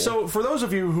for those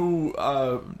of you who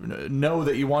know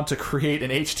that you want to create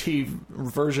an HD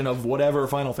version of whatever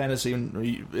Final Fantasy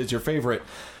is your favorite,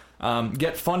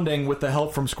 get funding with the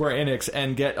help from Square Enix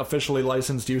and get officially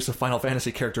licensed use of Final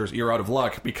Fantasy characters, you're out of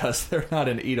luck because they're not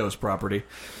an Eidos property.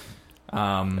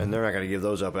 And they're not going to give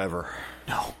those up ever.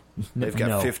 No. They've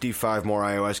got 55 more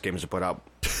iOS games to put out.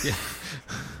 Yeah.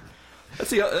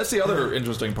 That's the other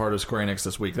interesting part of Square Enix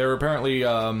this week. They're apparently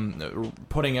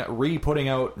putting out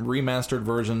remastered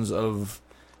versions of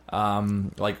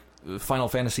like Final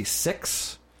Fantasy VI.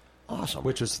 Awesome.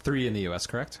 Which was 3 in the US,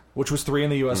 correct? Which was 3 in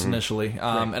the US initially.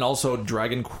 And also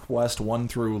Dragon Quest 1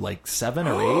 through like 7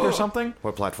 or 8 or something.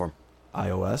 What platform?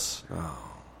 iOS.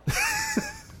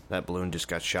 That balloon just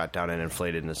got shot down and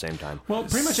inflated in the same time. Well,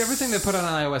 pretty much everything they put on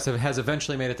iOS has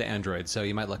eventually made it to Android, so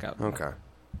you might look out. Okay.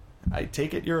 I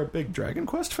take it you're a big Dragon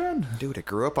Quest fan? Dude, I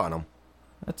grew up on them.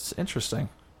 That's interesting.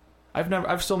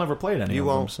 I've still never played any you of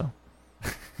won't. them,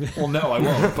 so. Well, no, I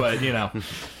won't, but you know.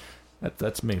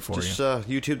 That's me for Just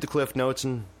you. YouTube the Cliff Notes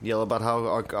and yell about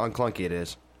how clunky it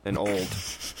is and old.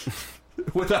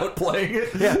 Without playing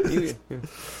it? Yeah.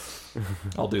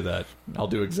 I'll do that. I'll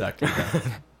do exactly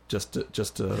that. Just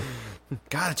to...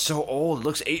 God, it's so old. It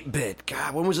looks 8-bit.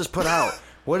 God, when was this put out?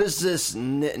 What is this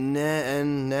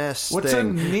NES What's thing?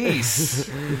 a niece?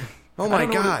 Oh my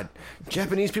God.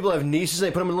 Japanese people have nieces and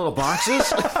they put them in little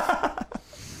boxes?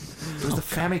 There's the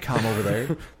Famicom over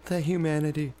there. The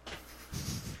humanity.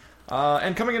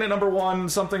 And coming in at number 1,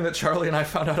 something that Charlie and I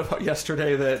found out about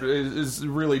yesterday that is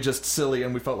really just silly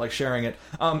and we felt like sharing it.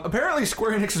 Apparently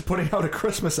Square Enix is putting out a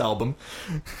Christmas album.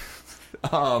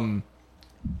 Not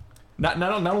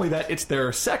only that, it's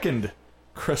their second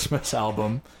Christmas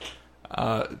album.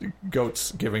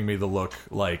 Goat's giving me the look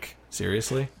like,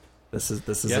 seriously? This is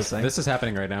yes, a thing? this is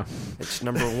happening right now. It's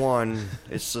number 1.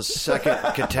 It's the second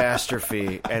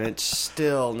catastrophe, and it's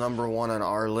still number 1 on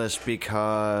our list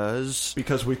because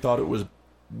we thought it was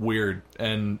weird,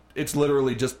 and it's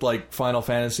literally just like Final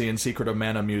Fantasy and Secret of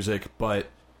Mana music, but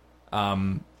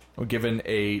given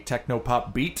a techno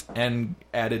pop beat and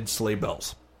added sleigh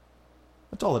bells.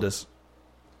 That's all it is.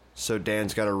 So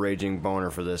Dan's got a raging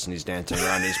boner for this, and he's dancing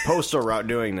around his postal route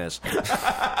doing this.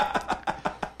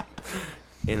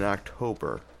 In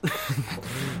October.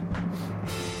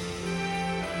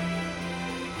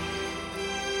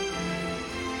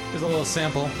 Here's a little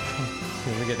sample.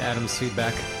 We get Adam's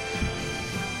feedback.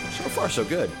 So far, so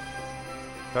good.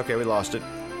 Okay, we lost it.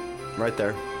 Right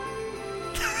there.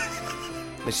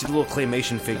 I see the little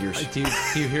claymation figures. Do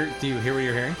you hear what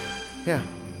you're hearing? Yeah.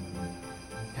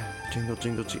 Jingle,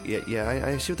 jingle, jingle. Yeah,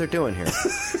 I see what they're doing here.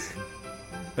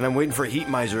 And I'm waiting for a Heat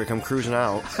Miser to come cruising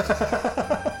out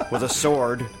with a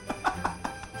sword.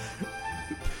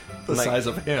 The size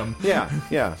of him. Yeah.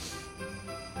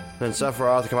 Then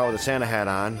Sephiroth to come out with a Santa hat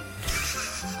on.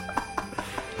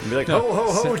 And be like, ho,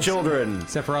 ho, ho, children.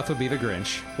 Sephiroth would be the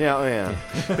Grinch. Yeah.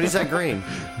 But he's that green.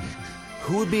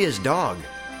 Who would be his dog?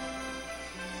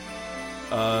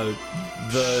 The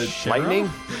Shinra? Lightning?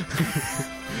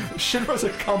 Shinra's a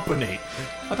company.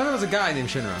 I thought it was a guy named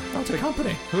Shinra. No, it's a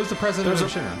company. Who's the president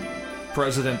There's of Shinra?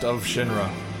 President of Shinra.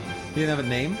 He didn't have a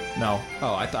name? No.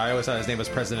 Oh, I always thought his name was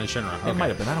President Shinra. It might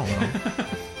have been. I don't know.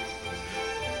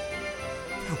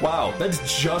 Wow,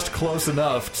 that's just close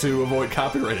enough to avoid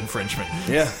copyright infringement.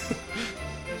 Yeah.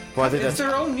 Well, I think It's that's...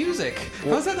 their own music.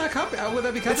 How's that not copy? How would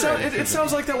that be copyrighted? It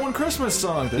sounds like that one Christmas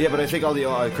song. Yeah, but I think all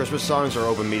the Christmas songs are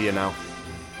open media now.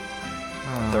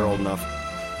 They're old enough.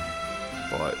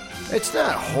 But it's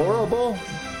not horrible.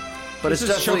 But This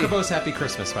it's is definitely... Chocobo's Happy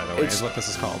Christmas, by the way, is what this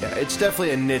is called. Yeah, it's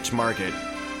definitely a niche market.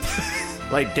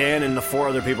 Like Dan and the 4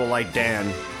 other people like Dan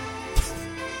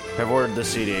have ordered the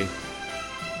CD.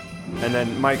 And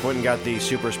then Mike went and got the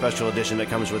super special edition that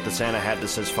comes with the Santa hat that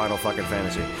says Final fucking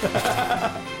Fantasy.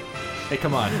 Hey,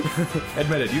 come on.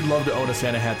 Admit it. You'd love to own a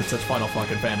Santa hat that says Final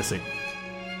fucking Fantasy.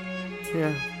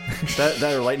 Yeah. That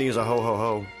or lightning is a ho ho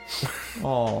ho.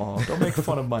 Oh, don't make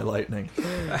fun of my lightning.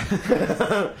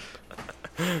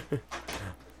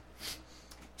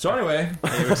 So anyway,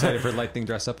 Are you excited for Lightning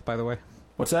dress up? By the way,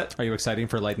 what's that? are you excited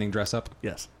for Lightning dress up?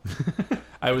 Yes.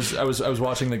 I was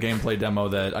watching the gameplay demo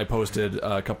that I posted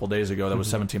a couple days ago. That was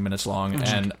 17 minutes long,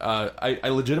 and I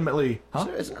legitimately. Huh?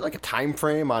 Isn't there like a time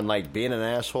frame on like being an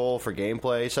asshole for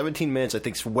gameplay? 17 minutes, I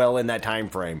think, is well in that time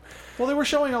frame. Well, they were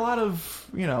showing a lot of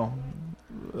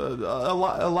a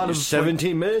lot of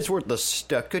 17 minutes worth of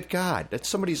stuff. Good God, that's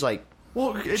somebody's like.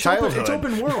 Well, it's Childhood.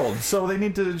 open world, so they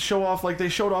need to show off. Like they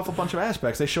showed off a bunch of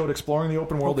aspects. They showed exploring the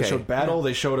open world. Okay. They showed battle.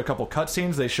 They showed a couple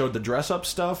cutscenes. They showed the dress up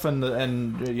stuff, and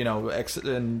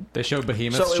They showed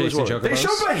behemoths So it was chasing what? chocobos. they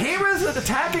showed behemoths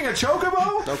attacking a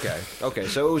chocobo. Okay,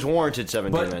 so it was warranted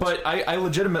 17 minutes. But I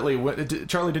legitimately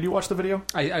Charlie, did you watch the video?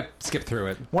 I skipped through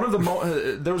it. One of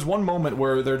the there was one moment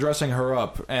where they're dressing her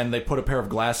up and they put a pair of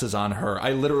glasses on her.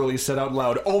 I literally said out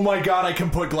loud, "Oh my god, I can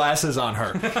put glasses on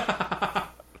her."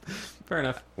 Fair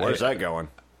enough. Where's that going?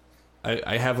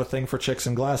 I have a thing for chicks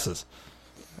and glasses,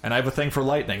 and I have a thing for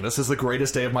lightning. This is the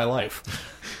greatest day of my life.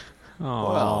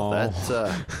 Well, that's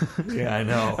Yeah, I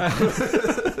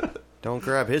know. don't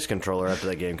grab his controller after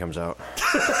that game comes out.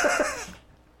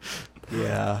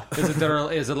 Yeah.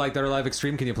 Is it like Dead or Alive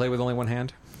Extreme? Can you play with only one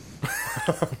hand?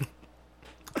 I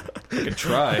could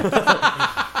try.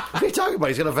 What are you talking about?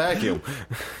 He's gonna vacuum.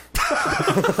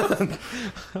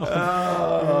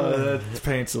 That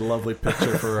paints a lovely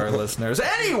picture for our listeners.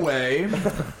 Anyway,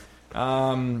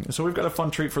 so we've got a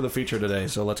fun treat for the feature today,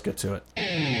 so let's get to it.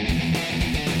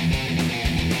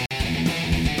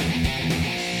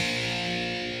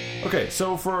 Okay,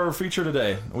 so for our feature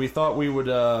today, we thought we would.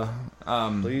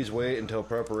 Please wait until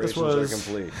preparations was- are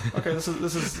complete. Okay, this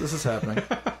is happening.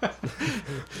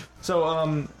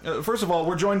 So, first of all,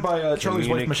 we're joined by Charlie's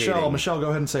wife, Michelle. Communicating. Michelle, go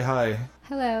ahead and say hi.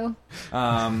 Hello.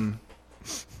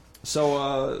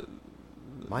 So,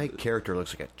 My character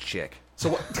looks like a chick.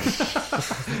 So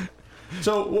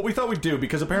what we thought we'd do,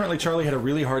 because apparently Charlie had a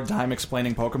really hard time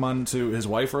explaining Pokemon to his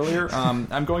wife earlier,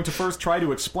 I'm going to first try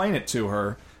to explain it to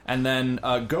her, and then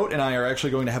Goat and I are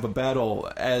actually going to have a battle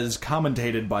as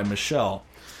commentated by Michelle,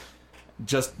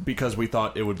 just because we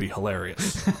thought it would be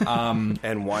hilarious.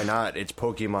 And why not? It's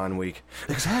Pokemon Week.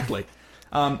 Exactly.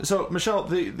 So, Michelle,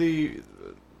 the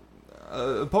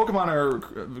Pokemon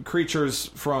are creatures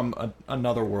from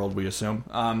another world, we assume,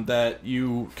 that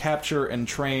you capture and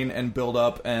train and build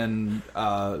up, and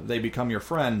they become your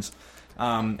friends.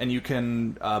 And you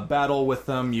can battle with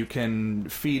them, you can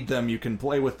feed them, you can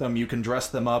play with them, you can dress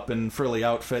them up in frilly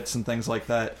outfits and things like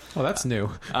that. Oh, that's new.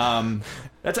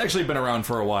 That's actually been around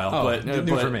for a while. Oh, but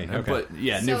new for me. Okay. But,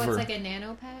 yeah, So new it's for... like a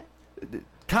nano pet?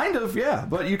 Kind of, yeah.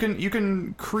 But you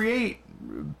can create...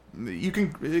 You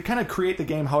can kind of create the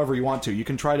game however you want to. You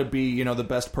can try to be, the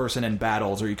best person in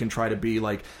battles, or you can try to be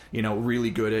like, really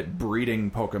good at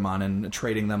breeding Pokemon and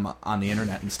trading them on the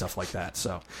internet and stuff like that.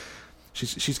 So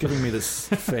she's giving me this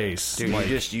face. Dude, like,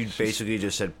 you basically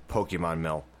just said Pokemon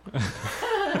Mill.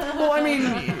 well, I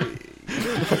mean,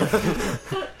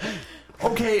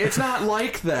 okay, it's not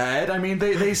like that. I mean,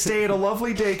 they stay at a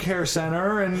lovely daycare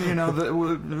center, and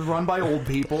run by old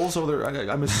people. So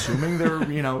I'm assuming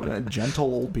they're gentle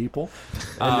old people.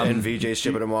 And VJ's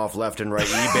shipping them off left and right.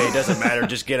 eBay doesn't matter.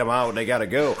 Just get them out. They gotta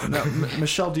go. Now,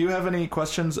 Michelle, do you have any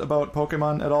questions about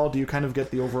Pokemon at all? Do you kind of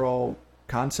get the overall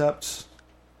concept?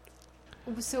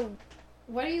 So,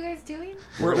 what are you guys doing?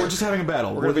 We're just having a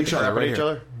battle. We're gonna with beat each the other crap out right of each here.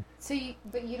 other. So,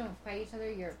 but you don't fight each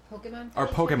other. Your Pokemon. Our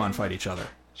fight each Pokemon other? fight each other.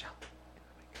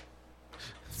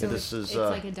 So This it's is,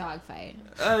 like a dog fight.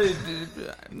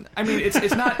 I mean,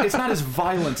 it's not as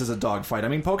violent as a dog fight. I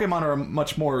mean, Pokemon are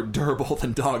much more durable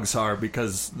than dogs are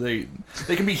because they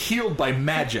can be healed by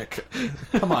magic.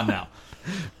 Come on now.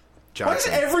 Why is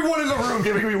Johnson. everyone in the room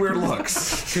giving me weird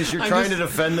looks? Because you're trying to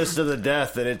defend this to the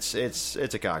death, and it's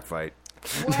a cockfight.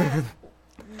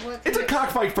 What It's a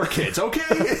cockfight for kids, okay?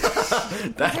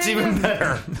 That's even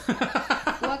better.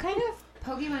 What kind of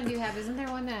Pokemon do you have? Isn't there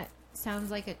one that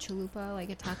sounds like a chalupa, like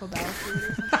a Taco Bell food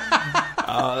or something?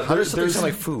 How does something sound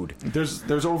like food?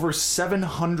 There's over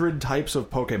 700 types of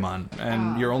Pokemon,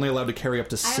 and you're only allowed to carry up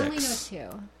to 6. I only know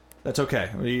 2. That's okay.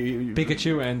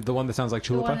 Pikachu and the one that sounds like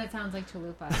The one Chalupa. that sounds like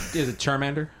chalupa. Is it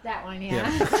Charmander? That one,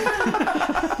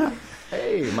 yeah.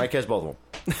 Hey, Mike has both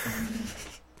of them.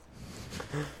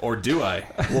 Or do I?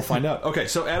 We'll find out. Okay,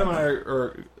 so Adam and I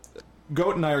or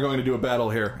Goat and I are going to do a battle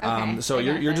here. Okay, So I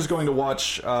got you're this. just going to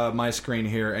watch my screen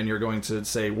here, and you're going to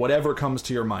say whatever comes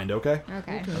to your mind. Okay?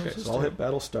 Okay. Okay. So I'll hit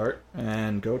battle start,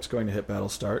 and Goat's going to hit battle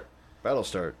start. Battle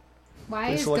start. Why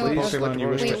Please is select Goat? the Pokemon you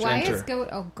wish Wait, to why enter. is Goat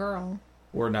a girl?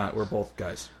 We're not. We're both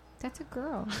guys. That's a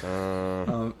girl.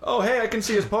 Oh, hey, I can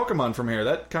see his Pokemon from here.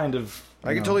 That kind of...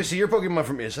 I can totally see your Pokemon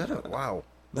from... Is that a... Wow.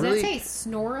 Does Really? that say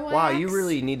Snorlax? Wow, you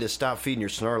really need to stop feeding your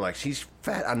Snorlax. He's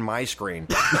fat on my screen.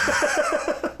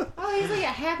 Oh, he's like a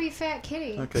happy fat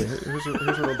kitty. Okay, here's what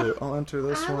I'll do. I'll enter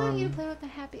this I one. want you to play with the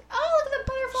happy... Oh, look at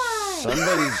the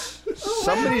butterfly!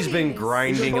 Somebody's been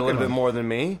grinding a little bit more than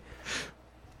me.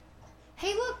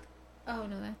 Hey, look! Oh,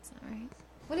 no, that's not right.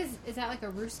 What is that like a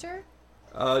rooster?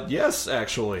 Yes,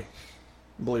 actually.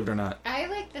 Believe it or not. I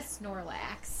like the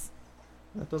Snorlax.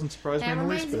 That doesn't surprise me That in the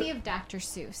least reminds bit. me of Dr.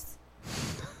 Seuss.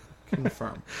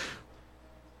 Confirm.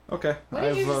 Okay. What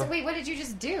did you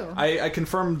just do? I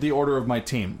confirmed the order of my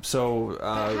team. So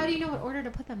But how do you know what order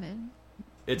to put them in?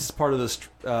 it's part of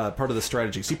the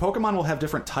strategy. See, Pokemon will have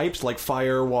different types, like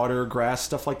fire, water, grass,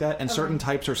 stuff like that, and certain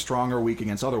types are strong or weak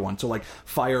against other ones. So, like,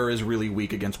 fire is really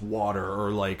weak against water,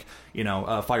 or like,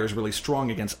 fire is really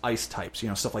strong against ice types,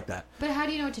 stuff like that. But how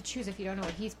do you know what to choose if you don't know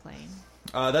what he's playing?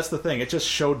 That's the thing. It just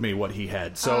showed me what he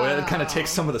had, so it kind of takes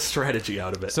some of the strategy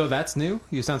out of it. So that's new?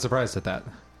 You sound surprised at that.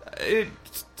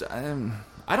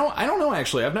 I don't know,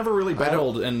 actually. I've never really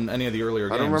battled in any of the earlier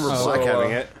games. I don't remember Black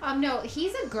having it. No,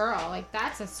 he's a girl. Like,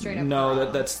 that's a straight up No,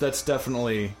 girl. that's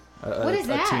definitely What is a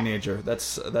that? teenager.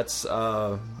 That's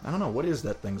I don't know, what is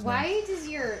that thing's name? Why does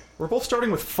your... We're both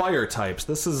starting with fire types.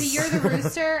 This is So you're the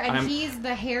rooster, and he's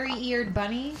the hairy-eared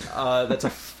bunny? that's a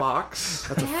fox.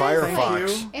 That's a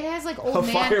Firefox. It has, like, A old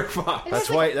man... firefox. It That's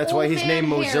has, why- like, that's why old he's man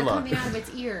named hair Mozilla. coming out of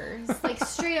its ears. Like,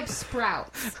 straight up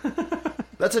sprouts.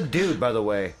 That's a dude, by the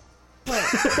way. What?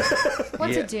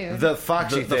 What's a dude? The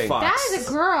Foxy The thing. fox. That is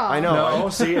a girl. I know. No,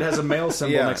 see, it has a male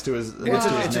symbol Yeah. next to his.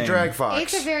 It's a drag fox.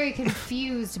 It's a very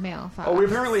confused male fox. Oh, we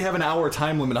apparently have an hour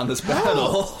time limit on this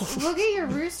battle. Look at your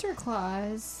rooster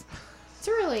claws. It's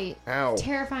a really Ow.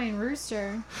 terrifying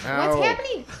rooster. Ow. What's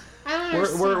happening? I don't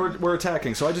understand. we're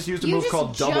attacking, so I just used a you move just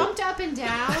called double. jumped up and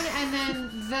down, and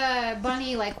then the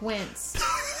bunny like winced.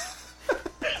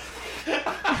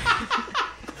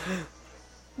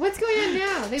 What's going on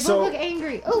now? They both So- look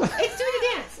angry. Oh, it's doing a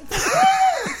dance.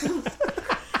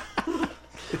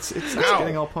 It's like, It's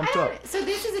getting all pumped up. so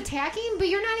this is attacking, but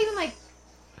you're not even like.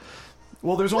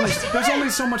 Well, there's only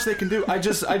so much they can do. I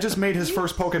just made his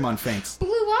first Pokemon faints.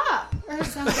 Blew up or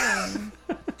something.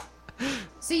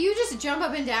 So you just jump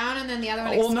up and down, and then the other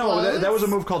one Well, explodes? no, that was a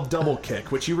move called double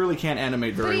kick, which you really can't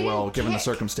animate But very he well didn't given the kick.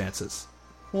 circumstances.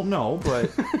 Well, no,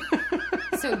 but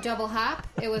So double hop?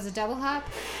 It was a double hop?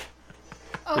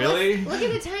 Oh, Really? Look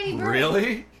at the tiny bird.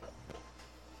 really?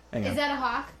 Hang on. Is that a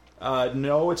hawk?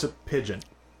 No, it's a pigeon.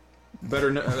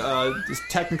 It's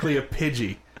technically a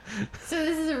Pidgey. So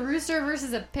this is a rooster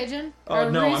versus a pigeon? Oh Or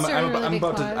a no, rooster with really big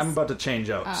claws? I'm about to change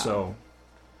out. Oh. So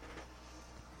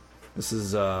this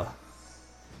is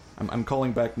I'm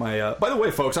calling back my. By the way,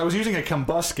 folks, I was using a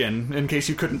Combuskin in case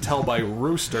you couldn't tell by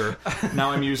rooster.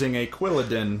 Now I'm using a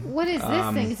Quilladin. What is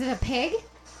this thing? Is it a pig?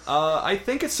 I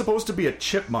think it's supposed to be a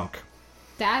chipmunk.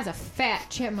 That is a fat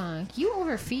chipmunk. You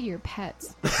overfeed your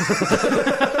pets.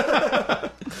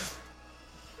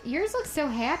 Yours looks so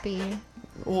happy.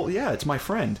 Well, yeah, it's my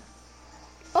friend.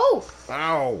 Oh,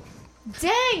 Ow.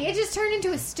 dang! It just turned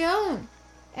into a stone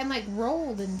and like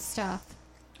rolled and stuff.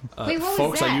 Wait, what was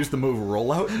Folks, that? I used the move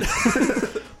rollout.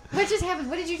 What just happened?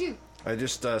 What did you do? I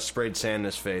just sprayed sand in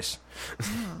his face.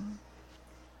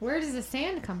 Where does the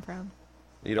sand come from?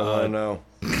 You don't want to know.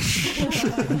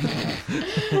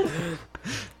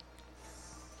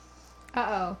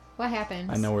 Uh-oh. What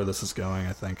happened? I know where this is going,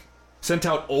 I think. Sent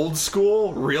out old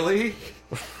school? Really?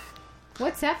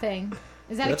 What's that thing?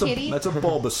 Is that That's a kitty? that's a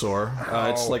Bulbasaur.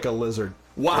 It's Ow. like a lizard.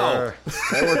 Wow.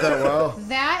 That worked out well.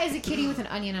 That is a kitty with an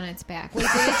onion on its back. Wait,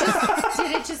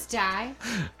 did it just die?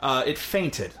 It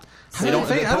fainted. How did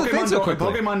it faint so quickly?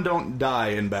 Pokemon don't die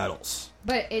in battles.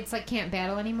 But it's like can't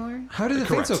battle anymore? How did it faint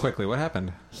Correct. so quickly? What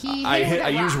happened? I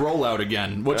use rollout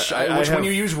again, which I when have-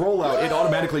 you use rollout, it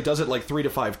automatically does it like 3 to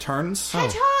 5 turns.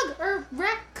 Hedgehog or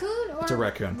raccoon or It's a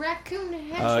raccoon. Raccoon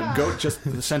hedgehog. Goat just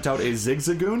sent out a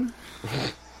Zigzagoon,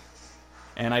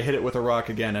 and I hit it with a rock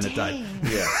again, and it died.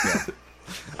 Yeah.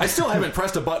 I still haven't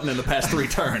pressed a button in the past 3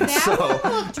 turns, That so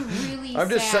one looked really I'm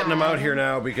just sad. setting him out here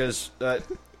now because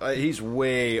he's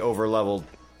way over leveled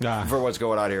Ah. for what's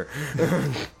going on here.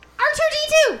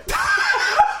 R2-D2!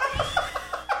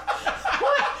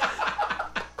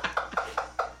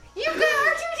 You got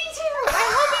R2-D2! I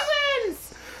hope he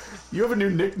wins! you have a new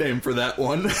nickname for that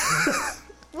one.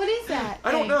 What is that?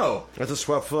 I don't thing? know. That's a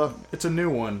Swepfla. It's a new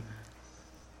one.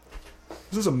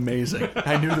 This is amazing.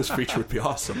 I knew this feature would be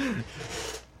awesome.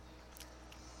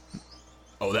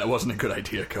 Oh, No, that wasn't a good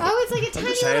idea, Coat. Oh, it's like a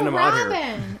just tiny handing little them out here.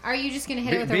 robin. Are you just gonna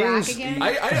hit it with a rock Beans, again?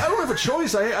 I don't have a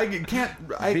choice. I Beans,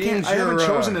 haven't you're,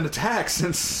 chosen an attack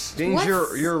since. Beans,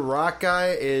 What's- your rock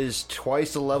guy is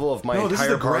twice the level of my No, this is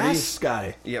entire the party. grass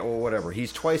guy. Yeah, well, whatever.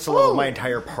 He's twice the level of my Ooh.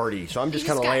 entire party, so I'm just You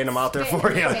kind of got laying him out there spit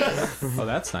for in you. the face. Oh,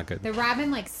 that's not good. The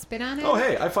robin like spit on it. Oh,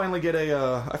 hey, I finally get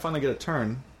a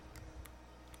turn.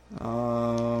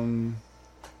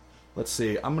 Let's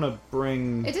see. I'm gonna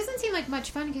bring. It doesn't seem like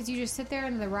much fun because you just sit there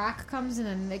and the rock comes and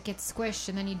then it gets squished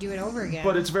and then you do it over again.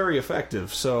 But it's very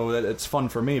effective, so it's fun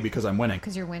for me because I'm winning.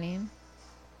 because you're winning.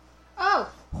 Oh,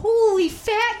 holy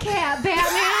fat cat,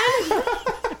 Batman!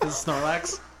 This is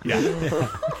Snorlax. Yeah. Oh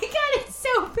my god, it's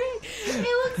so big.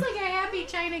 It looks like a happy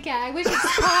China cat. I wish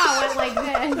its paw went like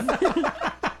this.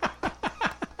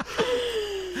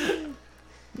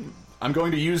 I'm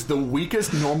going to use the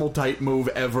weakest normal type move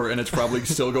ever, and it's probably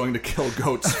still going to kill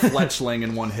Goat's Fletchling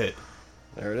in one hit.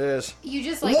 There it is. You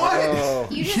just like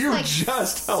What? you just You like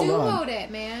just held on. sumoed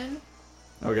it, man.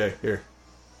 Okay, here.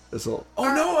 This'll. Oh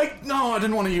no! I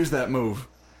didn't want to use that move.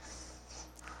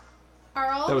 Are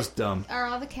all That was dumb. Are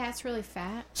all the cats really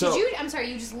fat? So- Did you? I'm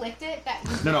sorry, you just licked it.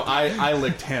 No, I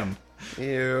licked him.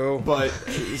 Ew. But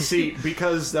see,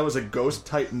 because that was a ghost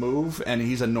type move, and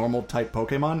he's a normal type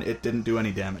Pokemon, it didn't do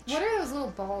any damage. What are those little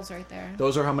balls right there?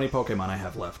 Those are how many Pokemon I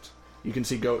have left. You can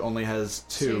see Goat only has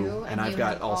two, and I've you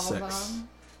got have all of 6. them.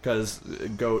 Because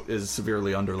Goat is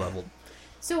severely underleveled.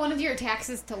 So one of your attacks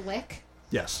is to lick.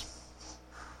 Yes.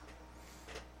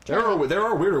 There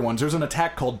are weirder ones. There's an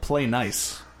attack called Play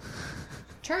Nice.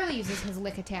 Charlie uses his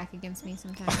lick attack against me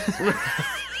sometimes.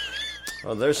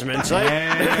 Oh, there's some insight.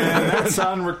 And that's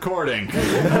on recording.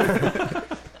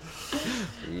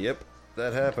 Yep,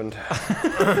 that happened.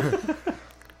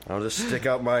 I'll just stick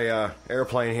out my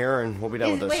airplane here, and we'll be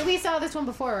done with this. Wait, we saw this one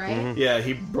before, right? Yeah,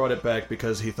 he brought it back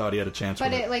because he thought he had a chance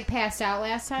But with it like passed out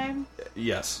last time,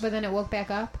 Yes. but then it woke back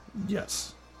up.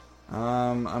 Yes.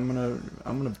 I'm gonna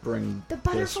bring The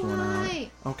this one butterfly.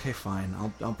 out. Okay, fine.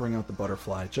 I'll bring out the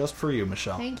butterfly just for you,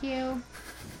 Michelle. Thank you.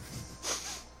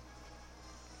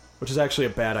 Which is actually a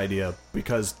bad idea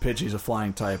because Pidgey's a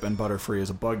flying type and Butterfree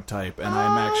is a bug type, and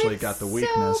I'm actually got the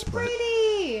weakness. So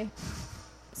pretty.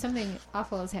 Something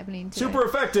awful is happening But today. super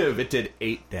effective. It did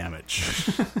 8 damage.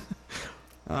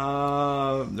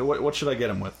 What should I get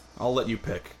him with? I'll let you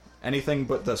pick. Anything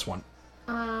but this one.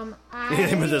 I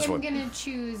Yeah, but this am one. gonna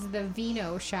choose the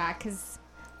Vino shot because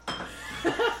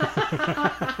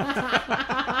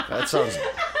That sounds.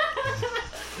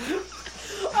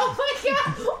 oh my god,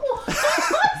 what was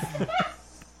that?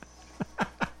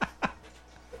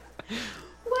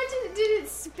 What did it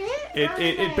spit? Or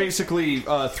did It basically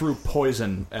threw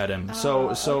poison at him. So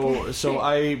okay.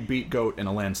 I beat Goat in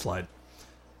a landslide.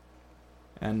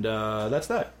 And that's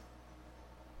that.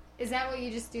 Is that what you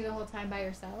just do the whole time by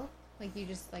yourself? Like you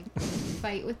just like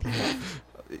fight with people?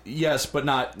 Yes, but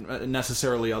not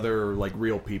necessarily other like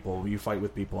real people. You fight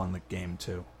with people on the game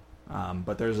too.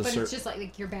 But there's a But certain. it's just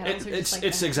like your battles are just like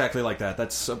It's that. exactly like that.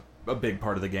 That's a big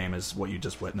part of the game is what you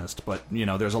just witnessed. But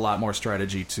there's a lot more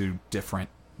strategy to different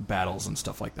battles and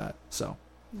stuff like that. So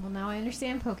Well, now I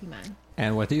understand Pokemon.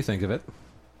 And what do you think of it?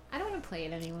 I don't want to play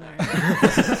it anymore.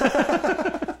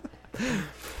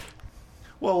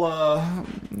 well,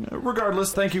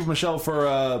 regardless, thank you, Michelle,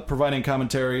 for providing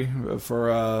commentary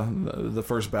for the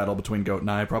first battle between Goat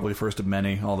and I. Probably first of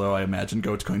many. Although I imagine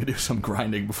Goat's going to do some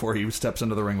grinding before he steps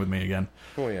into the ring with me again.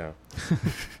 Oh yeah.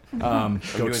 I'm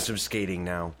doing Goat's- some skating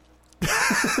now.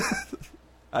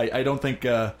 I don't think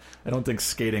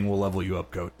skating will level you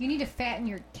up, Goat. You need to fatten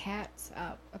your cats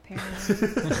up,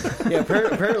 apparently. Yeah,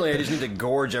 apparently I just need to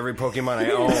gorge every Pokemon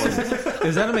I own.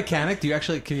 Is that a mechanic? Do you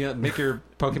actually can you make your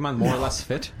Pokemon more or less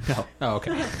fit? No. Oh,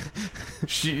 okay. No,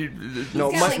 He's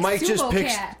got, like, Mike just Sumo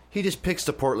picks. Cat. He just picks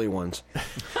the portly ones.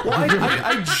 Well,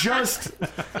 I just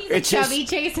He's It's a just- chubby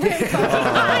chaser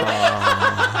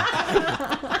Pokemon.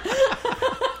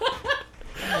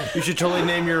 You should totally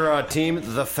name your team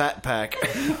the Fat Pack.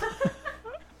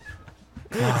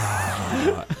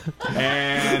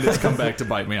 and it's come back to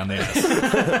bite me on the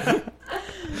ass.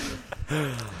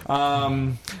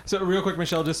 So real quick,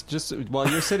 Michelle, just while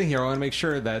you're sitting here, I want to make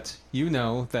sure that you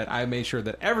know that I made sure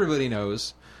that everybody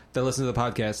knows that listen to the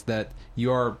podcast that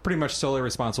you are pretty much solely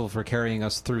responsible for carrying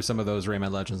us through some of those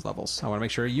Rayman Legends levels. I want to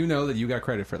make sure you know that you got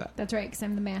credit for that. That's right, because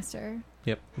I'm the master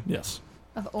Yep. Yes.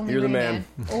 of only You're the Rayman. man.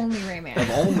 Only Rayman.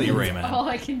 Only Rayman. All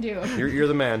I can do. You're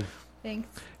the man. Thanks.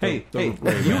 Hey,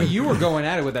 The you were going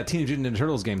at it with that Teenage Mutant Ninja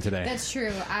Turtles game today. That's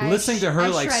true. Listening to her I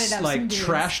like shredded up some dudes.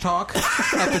 trash talk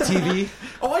at the TV.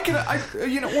 Oh,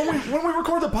 when we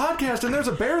record the podcast and there's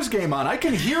a Bears game on, I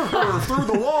can hear her through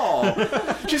the wall.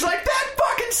 She's like, "That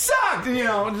fucking fuck? You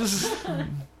know, just...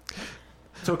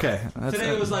 It's okay.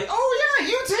 Today it was like, oh yeah,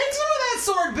 you take some of that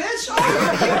sword, bitch. Oh,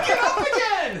 you get up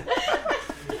again.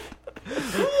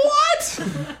 What?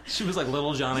 She was like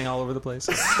Little Johnning all over the place.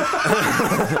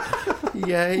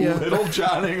 Yeah. Little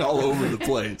Johnning all over the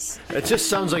place. It just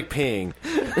sounds like peeing.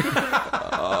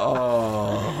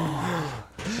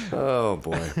 Oh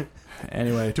boy.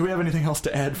 Anyway, do we have anything else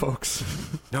to add, folks?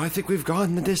 No, I think we've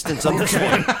gone the distance on this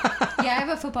one. Yeah, I have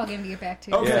a football game to get back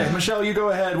to. Okay, Michelle, you go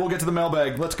ahead. We'll get to the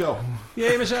mailbag. Let's go.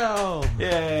 Yay, Michelle.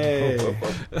 Yay.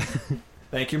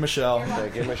 Thank you, Michelle.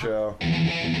 Thank you, Michelle.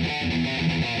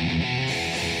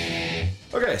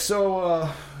 Okay, so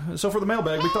for the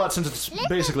mailbag, we thought since it's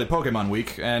basically Pokemon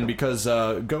Week, and because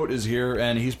Goat is here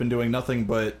and he's been doing nothing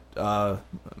but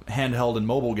handheld and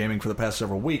mobile gaming for the past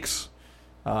several weeks,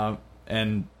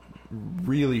 and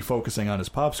really focusing on his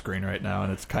pop screen right now,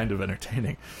 and it's kind of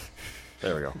entertaining.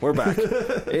 There we go. We're back.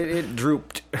 It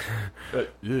drooped.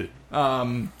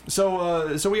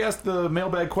 So we asked the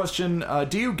mailbag question,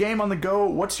 do you game on the go?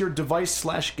 What's your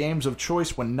device/games of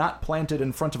choice when not planted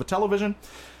in front of a television?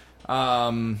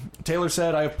 Taylor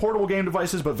said, I have portable game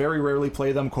devices, but very rarely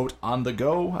play them, quote, on the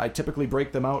go. I typically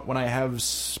break them out when I have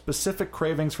specific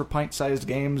cravings for pint-sized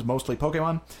games, mostly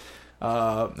Pokemon.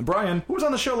 Brian, who was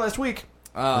on the show last week,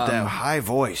 With that high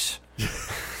voice.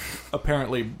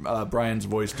 apparently Brian's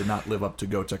voice did not live up to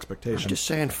Goat's expectations. I'm just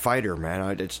saying fighter,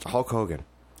 man. It's Hulk Hogan.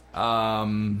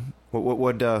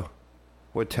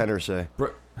 What'd Tenor say?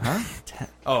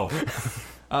 So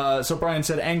Brian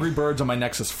said Angry Birds on my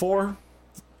Nexus 4.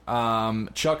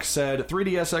 Chuck said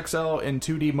 3DS XL in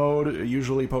 2D mode,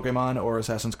 usually Pokemon or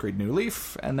Assassin's Creed New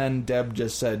Leaf. And then Deb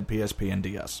just said PSP and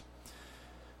DS.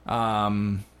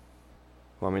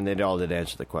 Well, I mean, they all did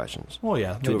answer the questions. Well,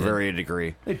 yeah. To a varying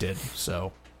degree. They did,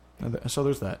 so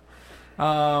there's that.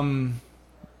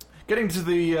 Getting to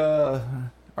the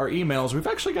our emails, we've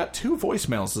actually got 2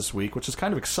 voicemails this week, which is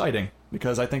kind of exciting,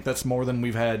 because I think that's more than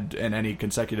we've had in any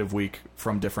consecutive week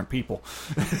from different people.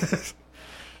 First,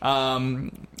 we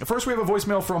have a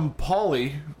voicemail from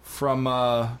Paulie, from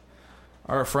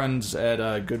our friends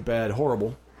at Good, Bad,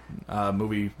 Horrible,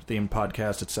 movie-themed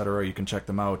podcast, etc. You can check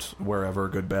them out wherever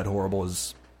Good, Bad, Horrible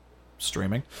is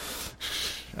streaming.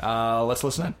 Let's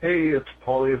listen in. Hey, it's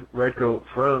Paulie Redcoat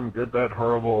from Good, Bad,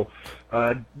 Horrible.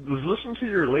 I was listening to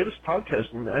your latest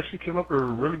podcast and actually came up with a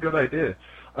really good idea.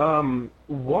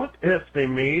 What if they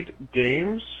made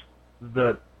games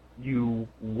that you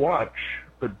watch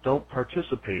but don't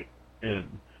participate in?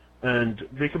 And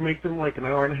they could make them like an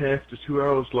hour and a half to 2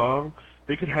 hours long.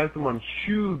 They could have them on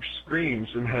huge screens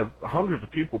and have hundreds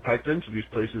of people packed into these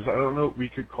places. I don't know what we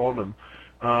could call them.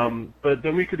 But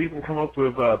then we could even come up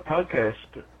with a podcast,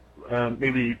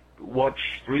 maybe watch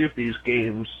 3 of these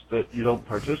games that you don't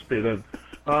participate in.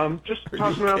 Just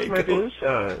tossing around some ideas.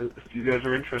 If you guys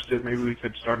are interested, maybe we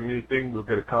could start a new thing. We'll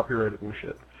get it copyrighted and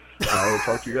shit. I'll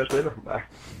talk to you guys later. Bye.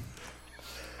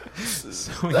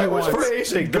 So That was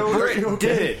amazing. The Brit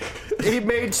did it. He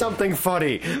made something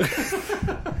funny.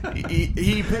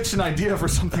 He pitched an idea for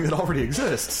something that already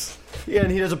exists. Yeah,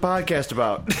 and he does a podcast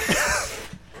about.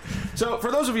 So,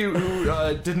 for those of you who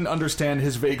didn't understand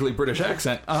his vaguely British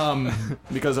accent,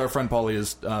 because our friend Paulie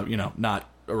is, not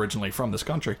originally from this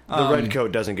country. The red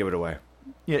coat doesn't give it away.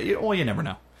 Yeah, well, you never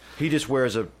know. He just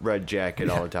wears a red jacket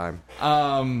all the time.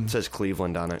 It says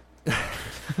Cleveland on it.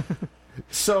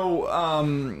 So,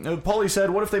 Paulie said,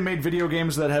 what if they made video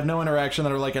games that have no interaction,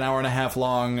 that are like an hour and a half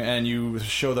long, and you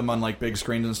show them on like big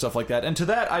screens and stuff like that? And to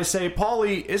that, I say,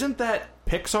 Paulie, isn't that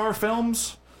Pixar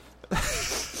films?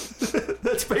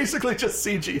 That's basically just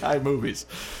CGI movies.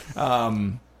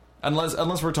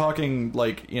 Unless we're talking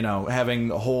like, having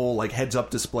whole like heads-up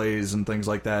displays and things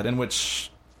like that, in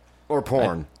which... Or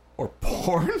porn. Or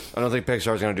porn? I don't think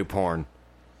Pixar's going to do porn.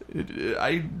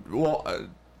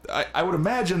 I would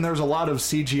imagine there's a lot of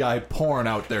CGI porn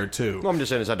out there, too. Well, I'm just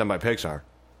saying it's not done by Pixar.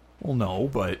 Well, no,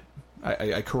 but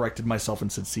I corrected myself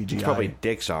and said CGI. It's probably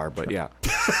Dixar, but yeah.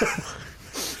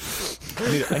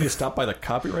 I need to stop by the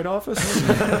copyright office.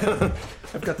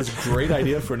 I've got this great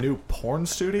idea for a new porn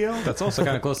studio. That's also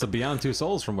kind of close to Beyond Two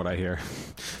Souls, from what I hear.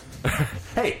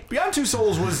 Hey, Beyond Two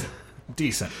Souls was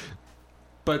decent,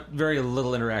 but very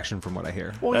little interaction, from what I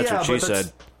hear. Well, That's what she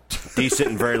said. Decent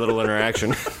and very little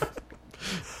interaction.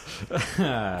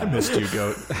 I missed you,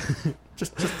 Goat.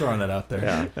 Just throwing that out there.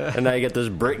 Yeah. And now you get this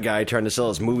Brit guy trying to sell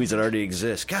us movies that already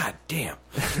exist. God damn.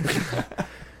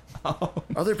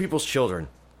 Other people's children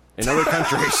in other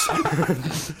countries.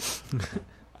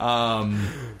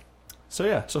 So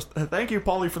yeah. So thank you,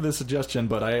 Paulie, for the suggestion.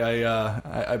 But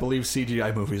I believe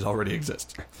CGI movies already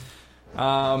exist.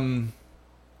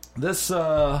 This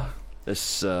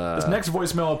This next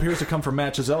voicemail appears to come from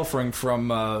Matt Elfring from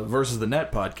Versus the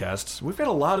Net podcast. We've got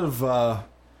a lot of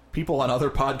people on other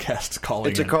podcasts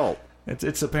calling. It's a cult.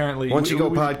 It's apparently... Once you go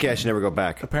podcast, you never go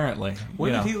back. Apparently.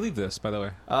 When did he leave this, by the way?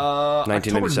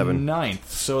 1997. October 9th,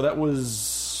 so that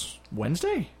was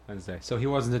Wednesday? Wednesday. So he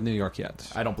wasn't in New York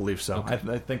yet. I don't believe so. Okay.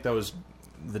 I think that was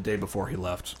the day before he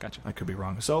left. Gotcha. I could be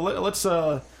wrong. So let's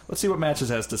see what Matches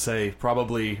has to say,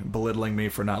 probably belittling me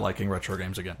for not liking retro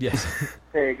games again. Yes.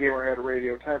 Hey, Gamerhead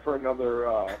Radio. Time for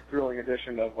another thrilling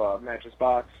edition of Matches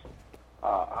Box.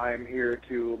 I'm here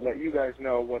to let you guys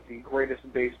know what the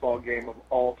greatest baseball game of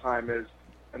all time is,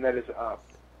 and that is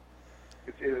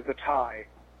it's a tie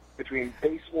between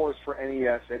Base Wars for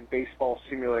NES and Baseball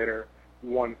Simulator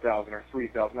 1000 or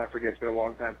 3000. I forget. It's been a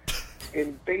long time.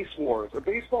 In Base Wars,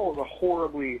 baseball is a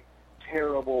horribly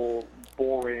terrible,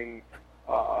 boring.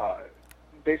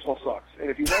 Baseball sucks, and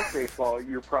if you like baseball,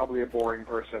 you're probably a boring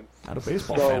person. Not a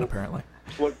baseball fan, apparently.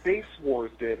 What Base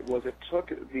Wars did was it took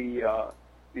the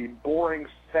boring,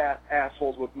 fat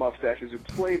assholes with mustaches who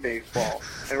play baseball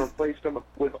and replaced them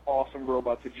with awesome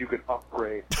robots that you could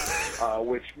upgrade,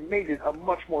 which made it a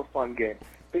much more fun game.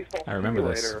 Baseball I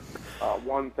remember Simulator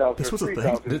 1000 This or was a thing?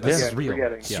 3000, This is again, real.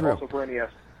 forgetting, Yeah. also for NES.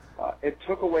 It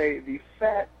took away the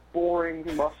fat, boring,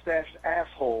 mustached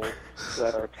assholes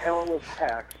that are talentless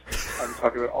hacks, I'm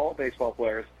talking about all baseball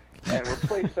players, and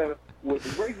replaced them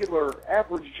with regular,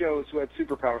 average Joes who had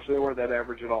superpowers, so they weren't that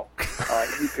average at all.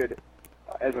 You could,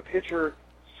 as a pitcher,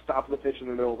 stop the pitch in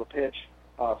the middle of the pitch,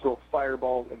 throw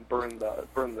fireballs, and burn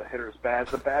the hitter's bats.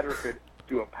 The batter could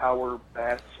do a power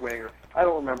bat swing. I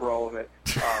don't remember all of it.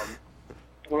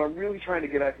 What I'm really trying to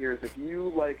get at here is if you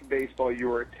like baseball,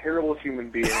 you are a terrible human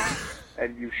being,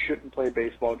 and you shouldn't play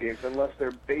baseball games unless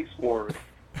they're Base Wars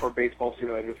or Baseball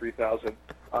Simulator 3000.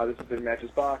 This has been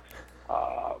Matches Box.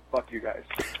 Fuck you guys.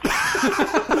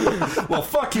 Well,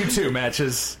 fuck you too,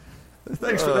 Matches.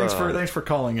 Thanks for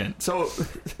calling in. So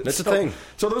That's the thing.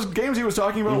 So those games he was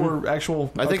talking about were actual.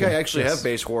 I think okay. I actually Yes. have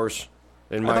Base Wars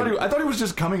in I my... thought he was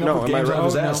just coming up No, with am I games out of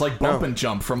his wrong? ass, No. like Bump No. and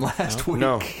Jump from last week.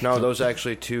 No, those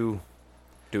actually do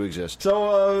exist.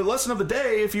 So, lesson of the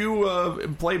day: if you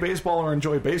play baseball or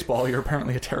enjoy baseball, you're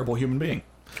apparently a terrible human being.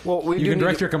 Well, we You do can need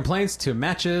direct to- your complaints to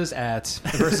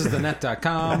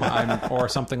matches@versusthenet.com or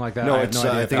something like that. No, I have it's no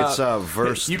idea. I think it's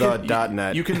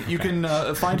verse.net. You can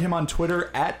find him on Twitter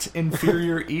at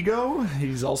Inferior Ego.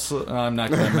 He's also I'm not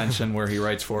going to mention where he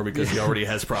writes for because he already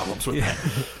has problems with that.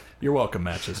 You're welcome,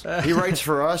 Matches. He writes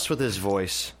for us with his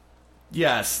voice.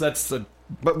 Yes, that's the.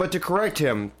 But to correct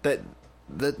him, that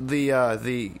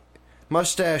the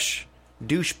mustache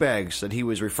douchebags that he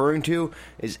was referring to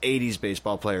is 80s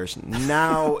baseball players.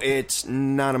 Now it's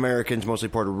non-Americans, mostly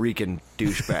Puerto Rican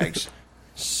douchebags.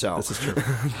 So This is true.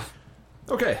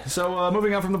 Okay, so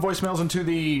moving on from the voicemails into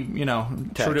the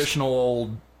traditional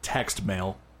old text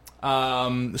mail.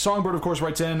 Songbird, of course,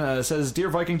 writes in, says, "Dear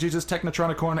Viking Jesus,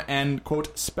 Technotronicorn, and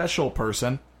quote special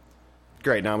person."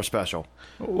 great. Now I'm special.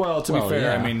 Well, to be fair,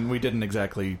 yeah. I mean, we didn't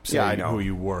exactly say Yeah, I know. who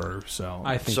you were, so.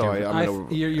 I think Sorry,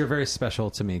 you're very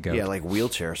special to me, Goat. Yeah, like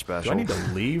wheelchair Do special. I need to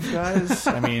leave, guys?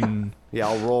 I mean, Yeah,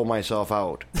 I'll roll myself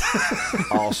out.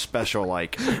 All special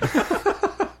like.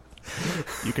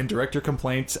 you can direct your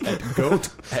complaints at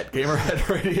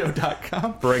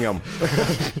goat@gamerheadradio.com. Bring them.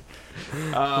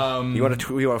 You want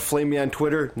to flame me on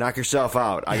Twitter? Knock yourself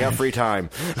out. I got free time.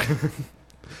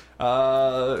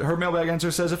 Her mailbag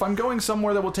answer says, "If I'm going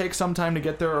somewhere that will take some time to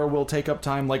get there or will take up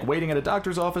time, like waiting at a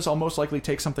doctor's office, I'll most likely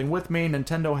take something with me.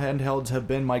 Nintendo handhelds have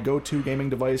been my go-to gaming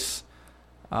device,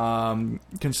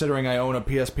 considering I own a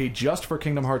PSP just for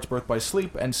Kingdom Hearts Birth by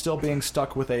Sleep and still being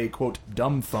stuck with a, quote,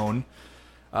 dumb phone.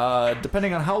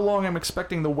 Depending on how long I'm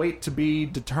expecting the wait to be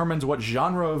determines what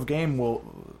genre the game will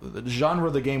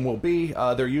be.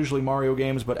 They're usually Mario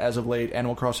games, but as of late,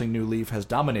 Animal Crossing New Leaf has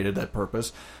dominated that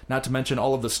purpose, not to mention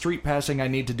all of the street passing I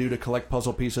need to do to collect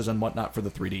puzzle pieces and whatnot for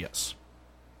the 3DS.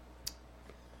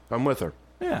 I'm with her.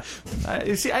 Yeah.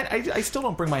 I still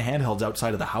don't bring my handhelds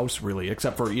outside of the house, really,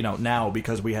 except for, now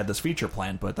because we had this feature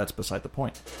plan, but that's beside the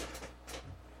point.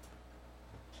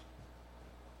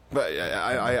 But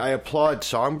I applaud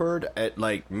Songbird at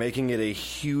making it a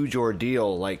huge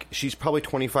ordeal. Like, she's probably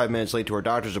 25 minutes late to her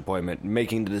doctor's appointment,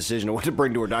 making the decision of what to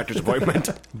bring to her doctor's appointment.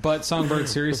 But Songbird,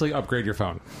 seriously, upgrade your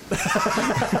phone.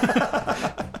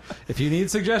 If you need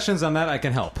suggestions on that, I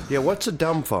can help. Yeah, what's a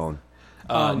dumb phone?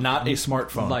 Not a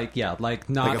smartphone. Like not Like a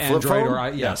flip Android phone? or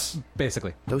yes,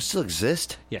 basically. Those still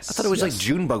exist? Yes. I thought it was like Yes.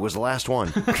 Junebug was the last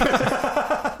one.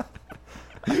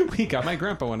 We got my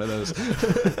grandpa one of those.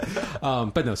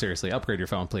 But no, seriously, upgrade your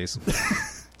phone, please.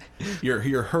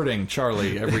 You're hurting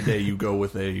Charlie every day you go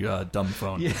with a dumb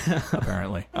phone. Yeah.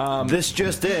 Apparently. This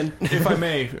just in. If I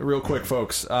may, real quick,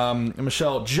 folks.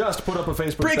 Michelle just put up a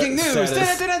Facebook Breaking news!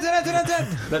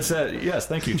 That said, yes,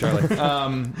 thank you, Charlie.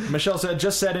 Michelle said,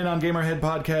 just sat in on Gamerhead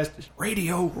Podcast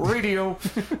radio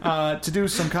to do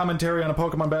some commentary on a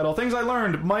Pokemon battle. Things I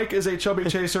learned: Mike is a chubby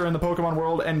chaser in the Pokemon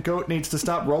world, and Goat needs to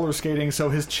stop roller skating so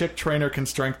his chick trainer can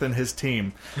strengthen his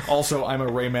team. Also, I'm a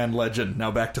Rayman legend.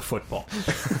 Now back to football.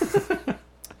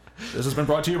 This has been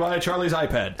brought to you by Charlie's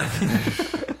iPad.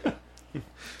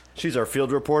 She's our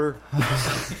field reporter.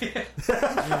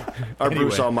 Our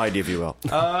Bruce Almighty, if you will.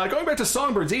 Going back to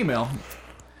Songbird's email,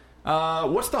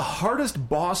 what's the hardest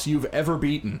boss you've ever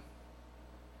beaten?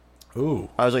 Ooh.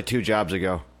 I was like 2 jobs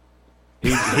ago. He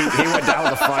went down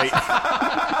with a fight.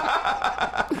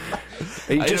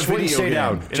 He just wouldn't stay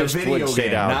down. Just wouldn't stay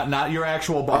down. Not your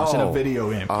actual boss in a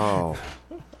video game. Oh.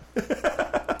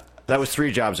 That was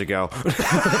 3 jobs ago.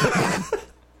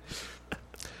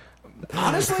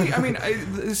 Honestly, I mean,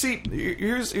 see,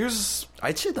 here's.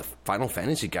 I'd say the Final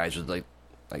Fantasy guys with like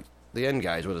the end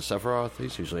guys with a Sephiroth.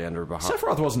 He's usually under behind.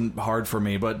 Sephiroth wasn't hard for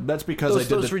me, but that's because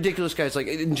those ridiculous guys, like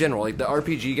in general, like the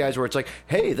RPG guys, where it's like,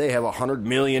 hey, they have 100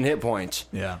 million hit points.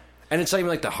 Yeah. And it's not even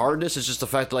like the hardness; it's just the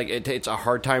fact that like it's a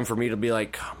hard time for me to be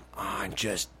like, come on,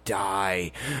 just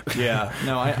die. Yeah.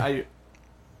 No,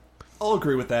 I'll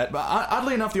agree with that. But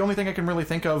oddly enough, the only thing I can really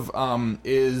think of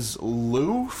is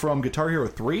Lou from Guitar Hero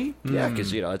 3. Yeah,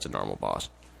 because that's a normal boss.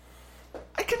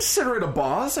 I consider it a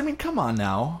boss. I mean, come on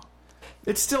now.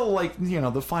 It's still like,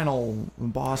 the final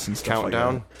boss and stuff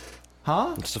countdown. like that.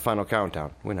 Huh? It's the final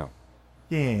countdown. We know.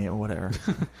 Yeah, whatever.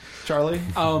 Charlie?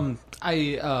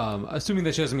 Assuming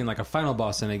that she doesn't mean like a final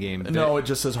boss in a game. No, it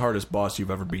just says hardest boss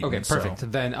you've ever beaten. Okay, perfect. So.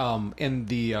 Then in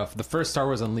the first Star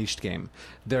Wars Unleashed game,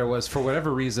 there was, for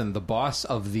whatever reason, the boss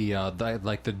of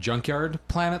the junkyard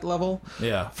planet level.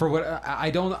 Yeah. For what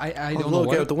I don't know. Little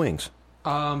guy with the wings.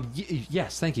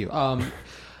 Yes, thank you.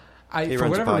 He for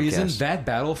runs whatever a reason, podcast. that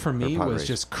battle for me Pod was race.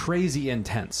 just crazy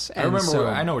intense. I remember.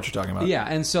 I know what you're talking about. Yeah,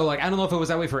 and so I don't know if it was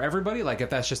that way for everybody. Like if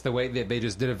that's just the way that they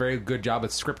just did a very good job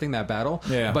at scripting that battle.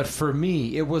 Yeah. But for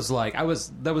me, it was like that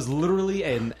was literally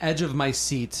an edge of my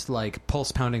seat, like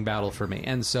pulse pounding battle for me.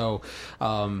 And so,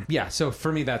 So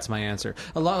for me, that's my answer.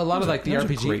 A lot of like the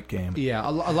RPG. A great game. Yeah, a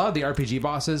lot of the RPG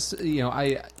bosses.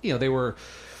 They were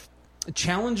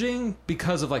challenging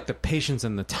because of like the patience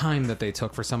and the time that they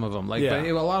took for some of them. Like, Yeah. but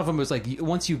a lot of them was like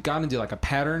once you got into like a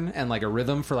pattern and like a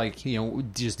rhythm for like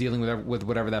just dealing with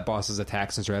whatever that boss's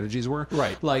attacks and strategies were.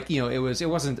 Right. Like it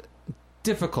wasn't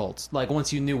difficult. Like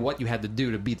once you knew what you had to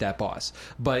do to beat that boss,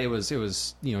 but it was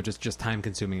just time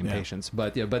consuming and patience.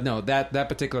 But no, that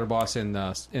particular boss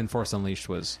in Force Unleashed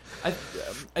was. I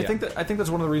think that's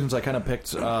one of the reasons I kind of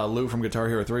picked Lou from Guitar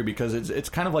Hero 3 because it's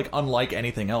kind of like unlike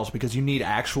anything else because you need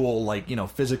actual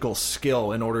physical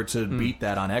skill in order to beat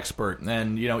that on expert.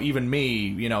 And even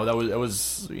me, that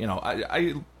was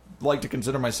I like to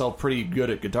consider myself pretty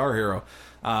good at Guitar Hero.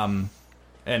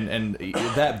 And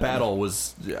that battle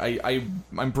was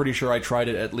I'm pretty sure I tried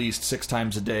it at least 6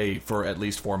 times a day for at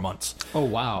least 4 months. Oh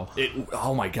wow!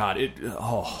 Oh my god!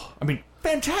 I mean,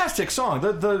 fantastic song.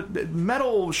 The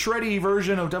metal shreddy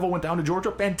version of "Devil Went Down to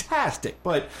Georgia," fantastic.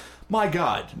 But my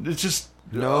god, it's just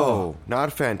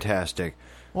not fantastic.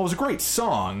 Well, it was a great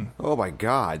song. Oh my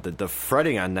god, the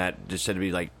fretting on that just had to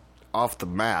be like off the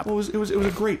map. Well, it was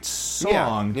a great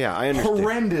song. Yeah, I understand.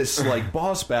 Horrendous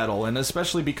boss battle, and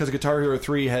especially because Guitar Hero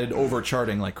 3 had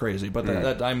overcharting like crazy. But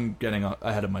that I'm getting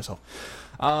ahead of myself.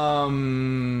 Where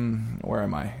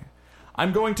am I?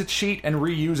 I'm going to cheat and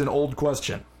reuse an old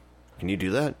question. Can you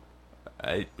do that?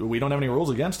 We don't have any rules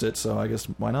against it, so I guess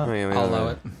why not? I'll allow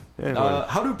it. Yeah,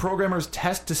 How do programmers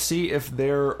test to see if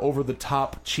their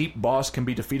over-the-top cheap boss can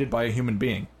be defeated by a human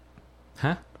being?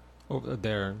 Huh? Over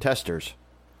there. testers.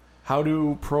 How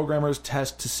do programmers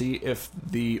test to see if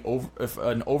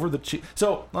an over the cheap?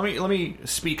 So let me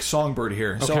speak Songbird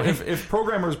here. Okay. So if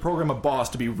programmers program a boss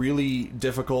to be really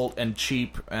difficult and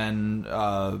cheap and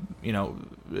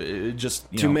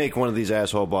make one of these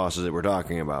asshole bosses that we're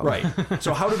talking about, right?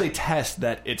 So how do they test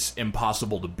that it's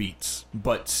impossible to beat,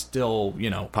 but still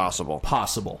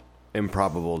possible,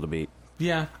 improbable to beat?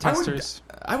 Yeah, testers.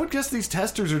 I would guess these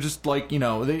testers are just like,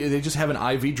 they just have an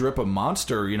IV drip of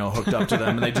Monster, hooked up to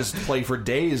them, and they just play for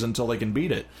days until they can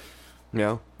beat it.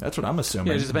 Yeah. That's what I'm assuming.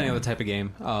 Yeah, just depending on the type of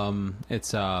game.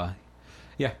 Yeah.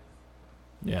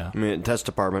 Yeah. I mean, test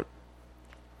department.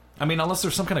 I mean, unless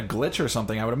there's some kind of glitch or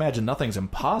something, I would imagine nothing's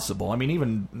impossible. I mean,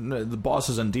 even the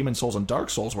bosses in Demon Souls and Dark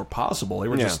Souls were possible. They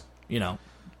were just,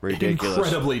 ridiculous.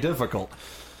 Incredibly difficult.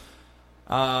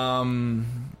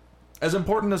 As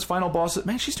important as final bosses...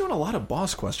 Man, she's doing a lot of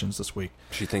boss questions this week.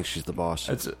 She thinks she's the boss.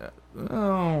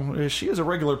 She is a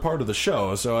regular part of the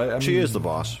show, so She is the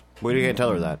boss. We can't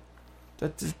tell her that.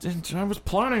 I was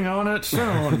planning on it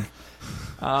soon.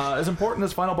 As important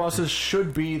as final bosses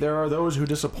should be, there are those who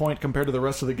disappoint compared to the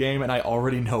rest of the game, and I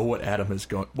already know what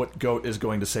what Goat is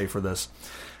going to say for this.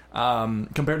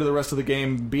 Compared to the rest of the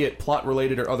game, be it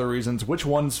plot-related or other reasons, which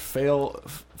ones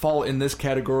fall in this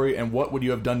category, and what would you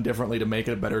have done differently to make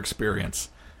it a better experience?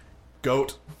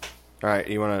 Goat. All right,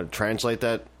 you want to translate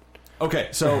that? Okay,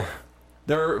 so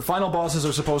their final bosses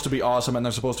are supposed to be awesome, and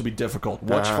they're supposed to be difficult.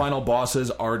 Which final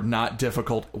bosses are not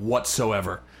difficult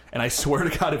whatsoever? And I swear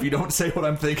to God, if you don't say what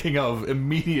I'm thinking of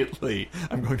immediately,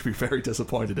 I'm going to be very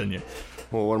disappointed in you.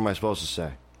 Well, what am I supposed to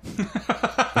say?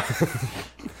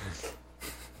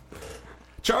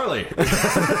 Charlie.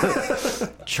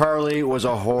 Charlie was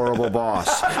a horrible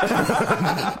boss.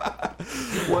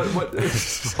 What?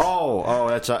 Oh,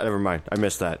 that's never mind. I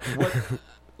missed that.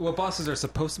 What bosses are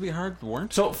supposed to be hard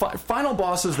weren't? So, final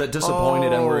bosses that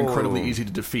disappointed and were incredibly easy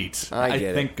to defeat. I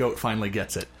think Goat finally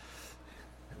gets it.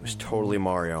 It was totally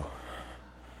Mario.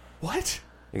 What?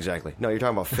 Exactly. No, you're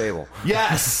talking about Fable.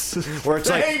 Yes. Where it's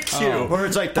Thank you. Where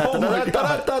it's like that. Oh my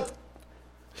God.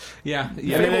 Yeah.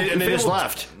 And they just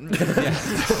left.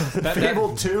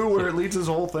 Fable 2, where it leads this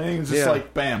whole thing, is just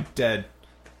like, bam, dead.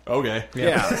 Okay.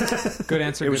 Yeah. Good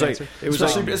answer. It was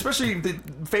especially the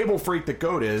Fable freak that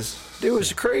Goat is. It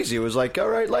was crazy. It was like, all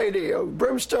right, lady,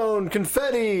 brimstone,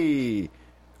 confetti.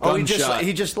 Oh, he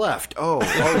just left. Oh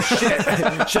shit!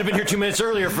 Should have been here 2 minutes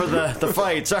earlier for the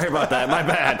fight. Sorry about that. My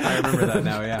bad. I remember that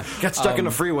now. Yeah, got stuck in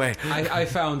a freeway. I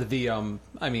found the.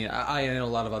 I know a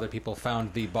lot of other people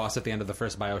found the boss at the end of the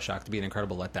first BioShock to be an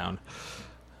incredible letdown.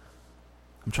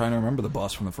 I'm trying to remember the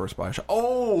boss from the first BioShock.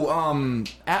 Oh,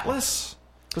 Atlas.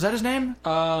 Was that his name?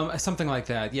 Something like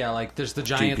that. Yeah, like there's the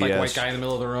giant like white guy in the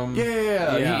middle of the room.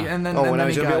 Yeah. And then when I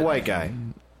was gonna be a white guy.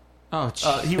 Oh,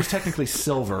 he was technically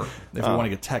silver, if you want to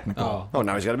get technical. Oh,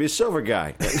 now he's got to be a silver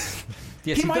guy. Yes,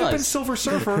 he might have been Silver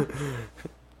Surfer.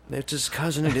 It's his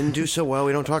cousin who didn't do so well.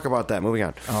 We don't talk about that. Moving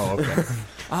on. Oh, okay.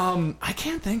 I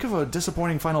can't think of a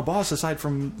disappointing final boss aside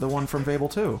from the one from Fable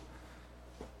 2.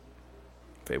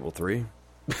 Fable 3?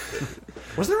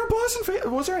 Was there a boss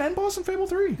in Was there an end boss in Fable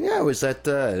 3? Yeah, it was that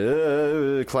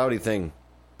cloudy thing.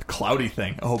 The cloudy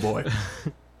thing. Oh, boy.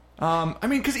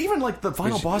 Because even like the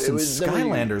final boss in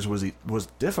Skylanders was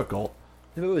difficult.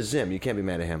 If it was Zim, you can't be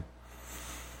mad at him.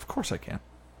 Of course I can.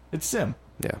 It's Zim.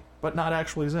 Yeah. But not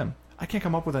actually Zim. I can't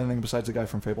come up with anything besides the guy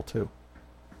from Fable 2.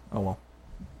 Oh well.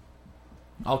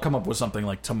 I'll come up with something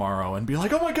like tomorrow and be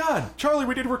like, oh my God, Charlie,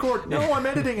 we need to record. No, I'm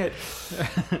editing it.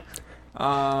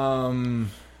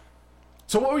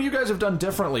 So what would you guys have done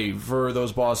differently for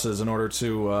those bosses in order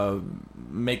to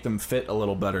make them fit a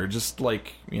little better? Just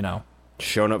like,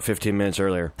 Shown up 15 minutes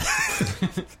earlier.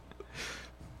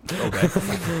 Okay.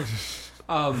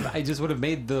 I just would have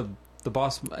made the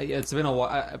boss. It's been a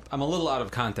while. I'm a little out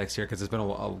of context here because it's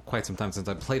been quite some time since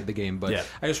I played the game. But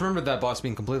I just remember that boss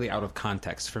being completely out of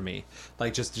context for me.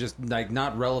 Like just like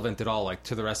not relevant at all. Like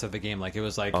to the rest of the game. Like it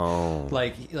was like it's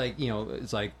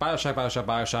like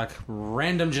Bioshock,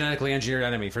 random genetically engineered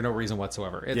enemy for no reason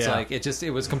whatsoever. It's like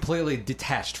it was completely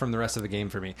detached from the rest of the game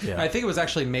for me. Yeah. I think it was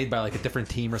actually made by like a different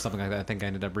team or something like that. I think I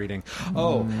ended up reading.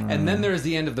 And then there's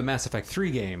the end of the Mass Effect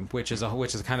 3 game, which is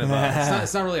kind of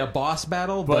it's not really a boss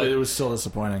battle, but it was still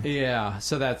disappointing. Yeah,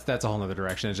 so that's a whole other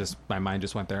direction. It's just my mind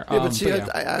just went there. Yeah, but see,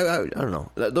 I don't know.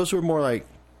 Those were more like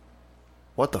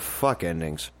what the fuck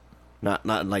endings, not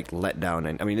like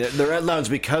letdown. I mean, they're letdowns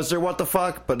because they're what the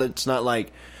fuck, but it's not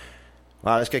like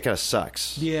wow, this guy kind of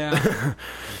sucks. Yeah,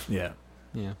 yeah.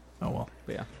 Oh well.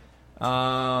 But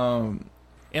yeah.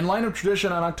 In line of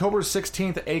tradition, on October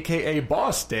 16th, a.k.a.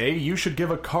 Boss Day, you should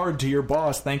give a card to your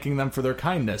boss thanking them for their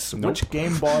kindness. Nope. Which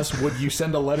game boss would you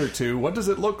send a letter to? What does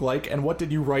it look like? And what did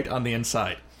you write on the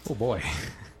inside? Oh, boy.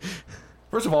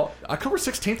 First of all, October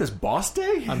 16th is Boss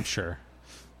Day? I'm sure.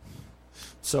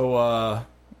 So,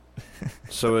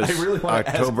 So I really want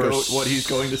to ask Goat what he's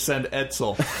going to send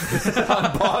Edsel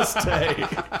on Boss Day.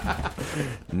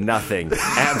 Nothing.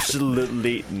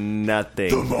 Absolutely nothing.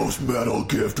 The most metal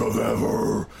gift of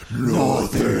ever.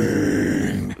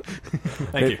 Nothing.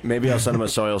 Thank you. Maybe I'll send him a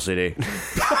Soil CD.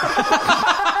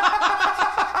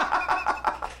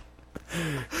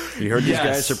 You heard these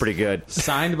guys are pretty good.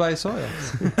 Signed by Soil.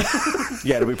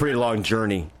 Yeah, it'll be a pretty long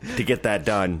journey to get that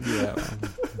done. Yeah.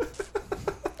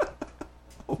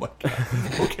 Oh my God.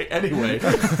 Okay, anyway.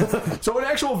 So an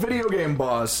actual video game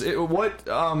boss, what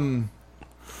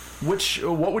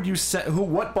would you send?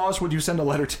 What boss would you send a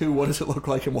letter to? What does it look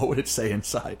like, and what would it say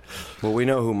inside? Well, we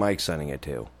know who Mike's sending it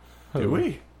to. Do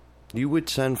we? You would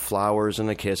send flowers and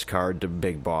a kiss card to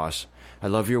Big Boss. I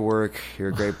love your work. You're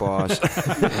a great boss.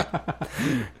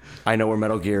 I know where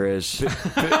Metal Gear is.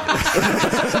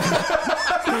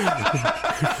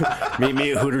 Meet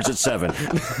me at Hooters at 7.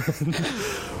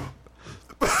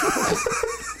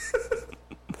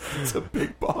 It's a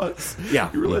Big Boss. Yeah.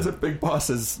 You realize that Big Boss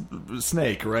is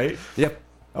Snake, right? Yep.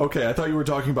 Okay, I thought you were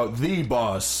talking about the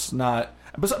boss, not...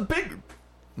 But big...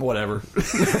 Whatever.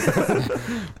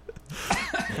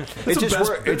 It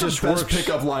just works.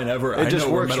 Pickup line ever. It just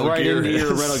works right into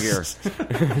your Metal Gear.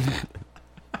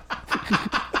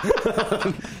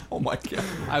 Oh my god!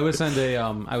 I would send a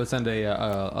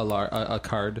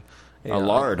card. A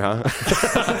lard, huh?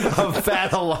 A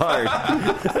fat lard.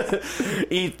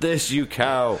 Eat this, you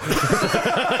cow.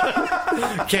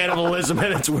 Cannibalism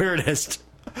at its weirdest.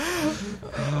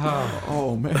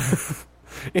 Oh man.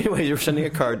 Anyway, you're sending a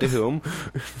card to whom?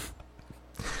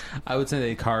 I would send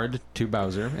a card to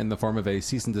Bowser in the form of a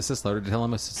cease and desist letter to tell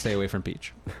him to stay away from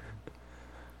Peach.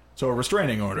 So a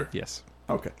restraining order. Yes.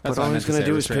 Okay. That's But all he's going to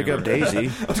do is pick up Daisy.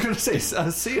 I was going to say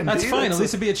C and That's D. fine. At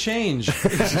least it'd be a change.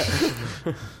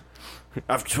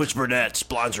 I've switched brunettes.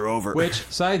 Blondes are over. Which,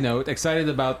 side note, excited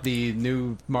about the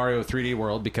new Mario 3D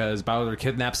World because Bowser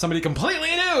kidnaps somebody completely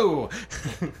new.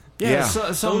 Yeah.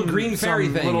 Some green fairy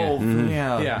thing.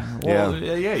 Yeah. Yeah. Well,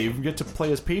 yeah. You get to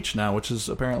play as Peach now, which is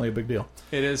apparently a big deal.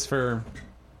 It is for...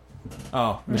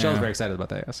 Oh, Michelle's yeah. very excited about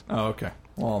that, yes. Oh, okay.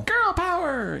 Well, Girl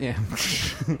power! Yeah.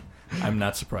 I'm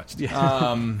not surprised.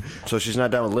 So she's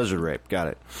not down with lizard rape. Got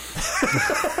it.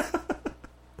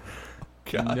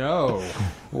 God. No.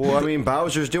 Well, I mean,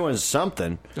 Bowser's doing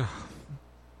something.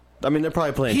 I mean, they're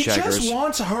probably playing He checkers. just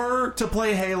wants her to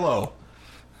play Halo.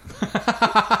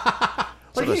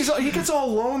 Like he gets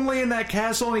all lonely in that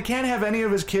castle, and he can't have any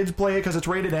of his kids play it because it's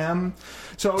rated M.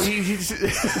 So he's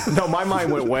No, my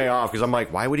mind went way off because I'm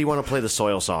like, why would he want to play the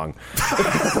Soil song?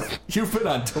 You've been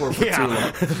on tour for too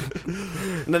long.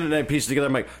 And then I piece it together.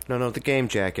 I'm like, no, the game,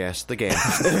 jackass, the game.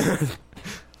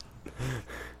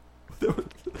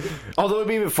 Although it'd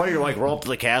be even funnier, like roll up to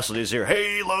the castle, and he's here,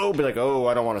 Halo, be like, oh,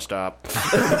 I don't want to stop.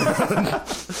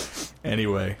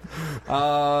 Anyway,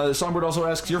 Songbird also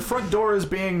asks, your front door is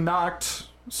being knocked,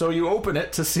 so you open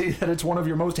it to see that it's one of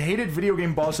your most hated video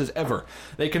game bosses ever.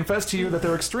 They confess to you that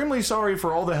they're extremely sorry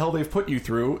for all the hell they've put you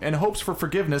through. In hopes for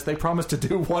forgiveness, they promise to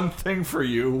do one thing for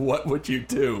you. What would you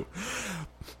do?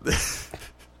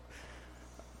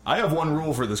 I have one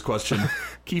rule for this question.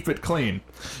 Keep it clean.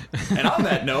 And on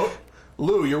that note,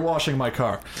 Lou, you're washing my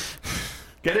car.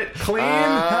 Get it clean?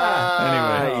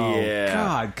 Anyway. Yeah.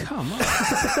 God, come on.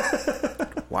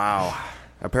 Wow.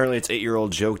 Apparently it's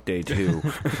 8-year-old joke day, too.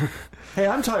 Hey,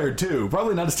 I'm tired too.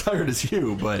 Probably not as tired as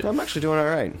you, but I'm actually doing all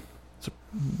right.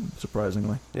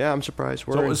 surprisingly. Yeah, I'm surprised.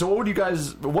 So what would you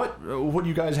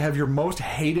guys have your most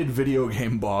hated video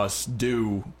game boss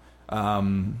do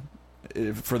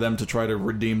for them to try to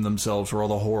redeem themselves for all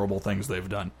the horrible things they've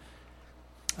done?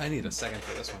 I need a second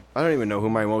for this one. I don't even know who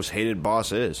my most hated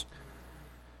boss is.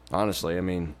 Honestly, I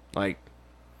mean, like,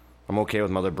 I'm okay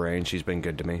with Mother Brain. She's been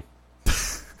good to me.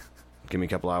 Give me a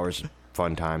couple hours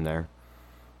fun time there.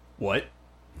 What?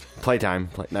 Playtime.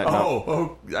 I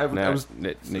was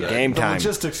game the time.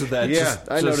 logistics of that. Yeah,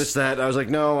 I noticed that. I was like,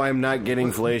 no, I'm not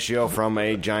getting fellatio from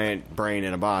a giant brain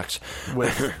in a box.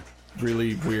 With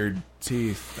really weird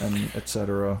teeth and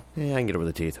etc. Yeah, I can get over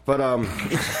the teeth. But, I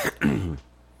don't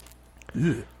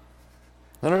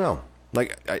know.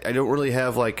 Like, I don't really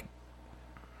have, like,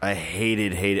 I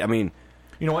hated. I mean...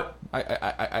 You know what?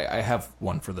 I have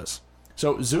one for this.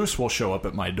 So Zeus will show up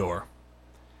at my door,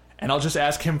 and I'll just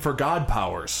ask him for god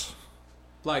powers.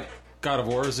 Like God of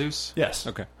War, Zeus? Yes.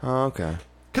 Okay. Oh, okay.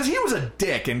 Because he was a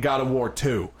dick in God of War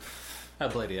 2. I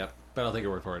played it, yep. But I'll take your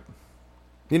word for it.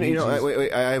 You know,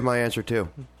 wait, I have my answer, too.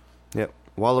 Yep.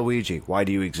 Waluigi, why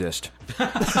do you exist?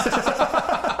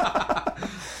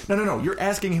 No. You're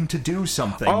asking him to do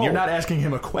something. Oh. You're not asking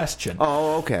him a question.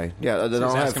 Oh, okay. Yeah, then So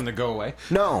I'll ask him to go away.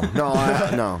 No.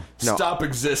 Stop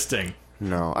existing.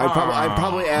 No. I'd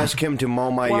probably ask him to mow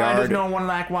my Why yard. does no one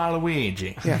like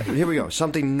Waluigi? Yeah, here we go.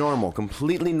 Something normal,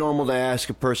 completely normal to ask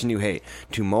a person you hate.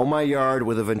 To mow my yard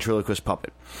with a ventriloquist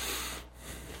puppet.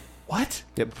 What?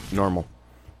 Yep, normal.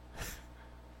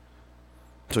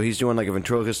 So he's doing like a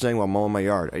ventriloquist thing while mowing my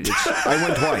yard. I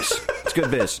win twice. It's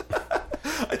good biz.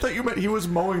 I thought you meant he was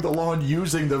mowing the lawn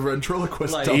using the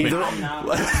ventriloquist Like, dummy.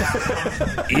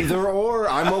 Either or,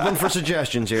 I'm open for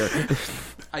suggestions here.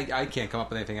 I can't come up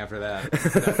with anything after that.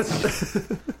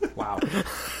 Wow.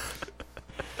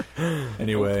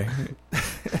 Anyway,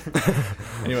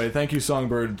 thank you,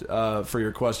 Songbird, for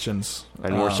your questions.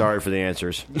 And we're sorry for the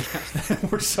answers.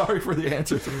 We're sorry for the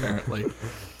answers, apparently.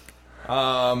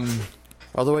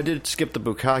 Although I did skip the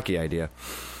bukkake idea.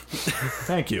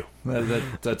 Thank you.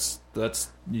 That's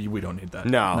we don't need that.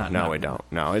 No, we don't.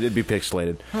 No, it'd be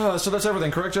pixelated. So that's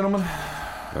everything, correct, gentlemen?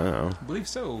 I don't know. I believe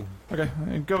so. Okay,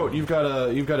 Goat, you've got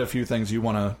a few things you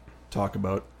want to talk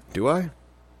about. Do I?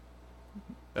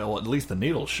 Well, at least the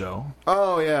Needles show.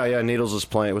 Oh, yeah. Needles is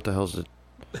playing. What the hell's it?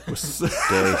 Day?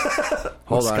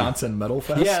 Hold Wisconsin on. Metal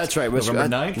Fest? Yeah, that's right. November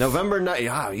 9th? November 9th.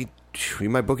 Yeah, you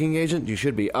my booking agent? You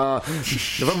should be.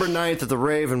 November 9th at the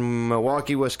Rave in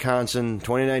Milwaukee, Wisconsin.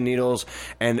 29 Needles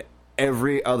and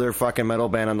every other fucking metal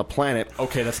band on the planet.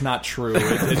 Okay, that's not true.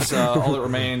 It's All That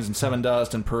Remains and Seven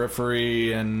Dust and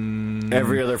Periphery and...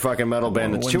 every other fucking metal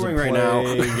band that's touring right now.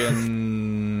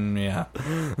 And, yeah.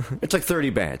 It's like 30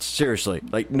 bands. Seriously.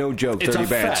 Like, no joke, 30 it's a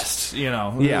bands. fest, you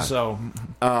know. Yeah. So...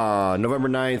 November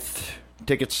 9th,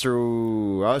 tickets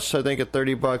through us, I think, at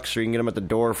 $30, or you can get them at the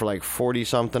door for like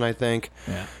 40-something, I think.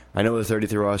 Yeah. I know they're 30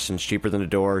 through us, and it's cheaper than the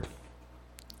door.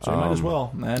 So you might as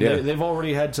well. And yeah. they've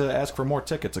already had to ask for more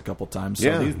tickets a couple times. So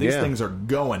Yeah, these things are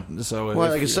going. So well,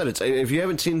 like I said, it's if you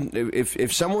haven't seen,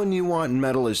 if someone you want in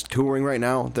metal is touring right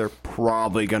now, they're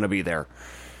probably going to be there.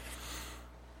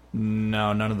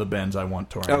 No, none of the bands I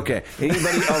want touring. Okay.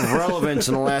 Anybody of relevance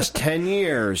in the last 10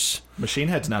 years? Machine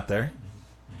Head's not there.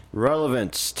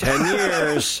 Relevance, 10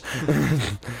 years.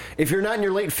 If you're not in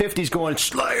your late 50s going,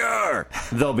 Slayer,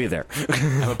 they'll be there.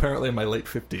 I'm apparently in my late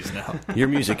 50s now. Your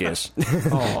music is.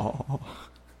 Oh.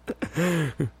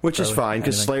 Which is fine,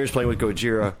 because anything. Slayer's playing with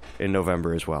Gojira in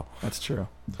November as well. That's true.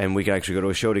 And we can actually go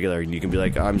to a show together, and you can be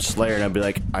like, I'm Slayer, and I'll be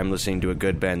like, I'm listening to a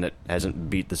good band that hasn't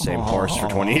beat the same horse for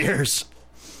 20 years.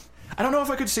 I don't know if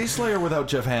I could see Slayer without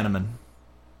Jeff Hanneman.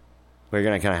 We're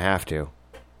going to kind of have to.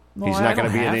 Well, He's not going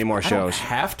to be at any more I shows. don't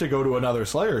have to go to another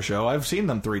Slayer show. I've seen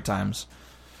them 3 times.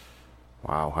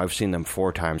 Wow, I've seen them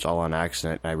 4 times, all on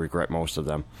accident. I regret most of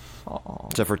them. Aww.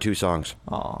 Except for 2 songs.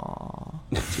 Aww.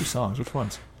 2 songs. Which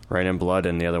ones? Rain and Blood,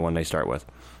 and the other one they start with.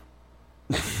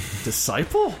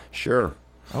 Disciple? Sure.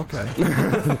 Okay.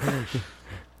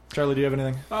 Charlie, do you have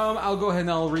anything? I'll go ahead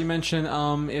and I'll re-mention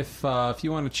if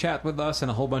you want to chat with us and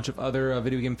a whole bunch of other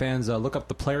video game fans, look up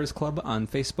the Players Club on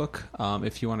Facebook.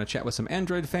 If you want to chat with some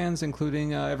Android fans,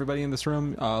 including everybody in this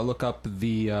room, look up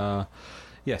the...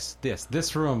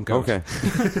 this room. Goes. Okay.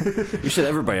 You said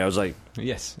everybody. I was like...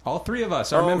 Yes, all 3 of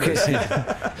us are members.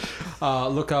 Okay.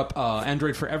 Look up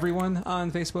Android for Everyone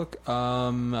on Facebook.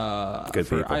 Good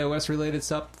for people. iOS-related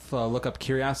stuff, look up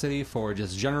Curiosity for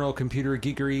just general computer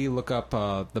geekery. Look up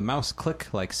the Mouse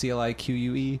Click, like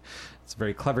CLIQUE. It's a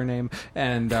very clever name.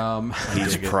 And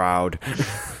He's proud.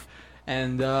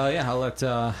 And I'll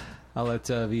let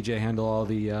VJ handle all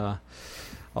the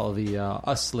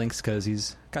us links because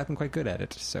he's gotten quite good at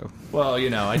it. So Well, you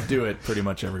know, I do it pretty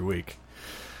much every week.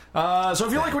 So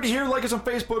if you like what you hear, like us on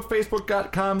Facebook,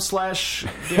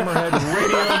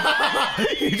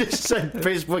 facebook.com/GamerheadRadio. You just said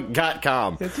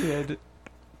Facebook.com. That's it.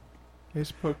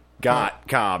 Facebook.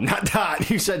 .com, not dot.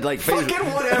 You said like Facebook.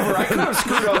 Fucking whatever. I could have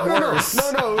screwed up worse.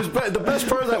 No, it was the best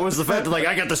part of that was the fact that like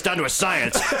I got this down to a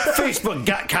science.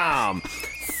 Facebook.com.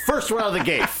 First one out of the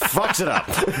gate. Fucks it up.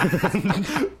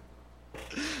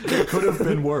 It could have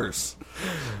been worse.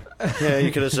 Yeah,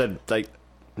 you could have said like,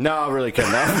 no, I really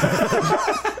couldn't.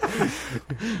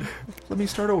 Let me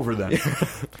start over then.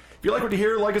 If you like what you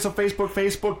hear, like us on Facebook,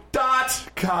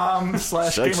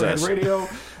 facebook.com/GamerheadRadio.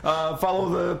 Follow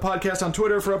the podcast on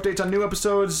Twitter for updates on new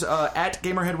episodes, at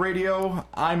Gamerhead Radio.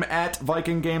 I'm at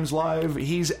Viking Games Live.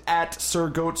 He's at Sir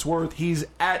Goatsworth. He's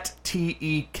at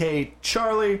TEK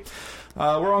Charlie.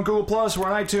 We're on Google+,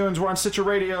 we're on iTunes, we're on Stitcher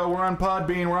Radio, we're on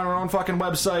Podbean, we're on our own fucking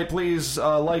website. Please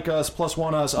like us,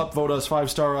 +1 us, upvote us,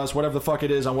 5-star us, whatever the fuck it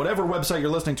is, on whatever website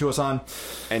you're listening to us on.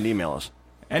 And email us.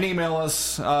 And email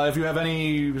us if you have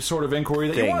any sort of inquiry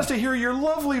that you want us to hear your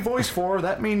lovely voice for.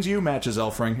 That means you, Matches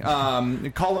Elfring.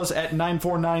 Call us at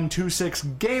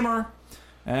 94926-GAMER.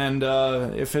 And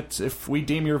if we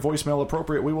deem your voicemail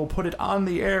appropriate, we will put it on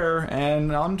the air.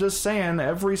 And I'm just saying,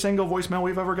 every single voicemail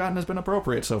we've ever gotten has been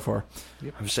appropriate so far.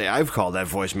 I'm saying I've called that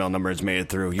voicemail number. It's made it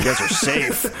through. You guys are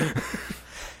safe.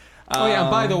 Oh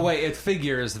yeah, by the way, it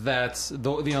figures that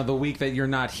the week that you're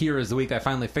not here is the week that I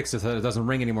finally fixed it so that it doesn't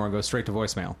ring anymore and goes straight to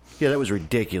voicemail. Yeah, that was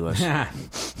ridiculous.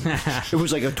 It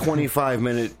was like a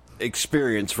 25-minute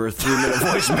experience for a 3-minute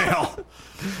voicemail.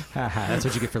 That's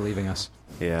what you get for leaving us.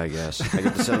 Yeah, I guess. I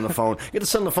get to sit on the phone. I get to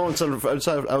sit on the phone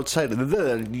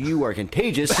outside. You are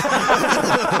contagious.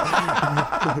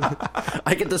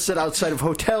 I get to sit outside of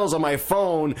hotels on my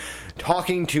phone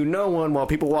talking to no one while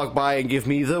people walk by and give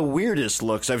me the weirdest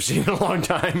looks I've seen in a long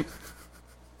time.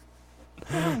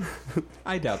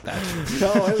 I doubt that.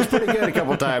 No, it was pretty good a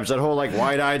couple times. That whole like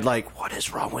wide-eyed like, what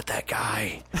is wrong with that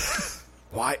guy?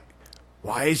 Why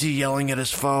is he yelling at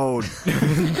his phone?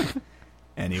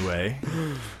 Anyway,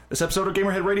 this episode of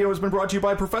Gamerhead Radio has been brought to you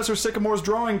by Professor Sycamore's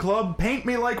Drawing Club. Paint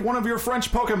me like one of your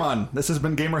French Pokemon. This has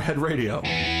been Gamerhead Radio.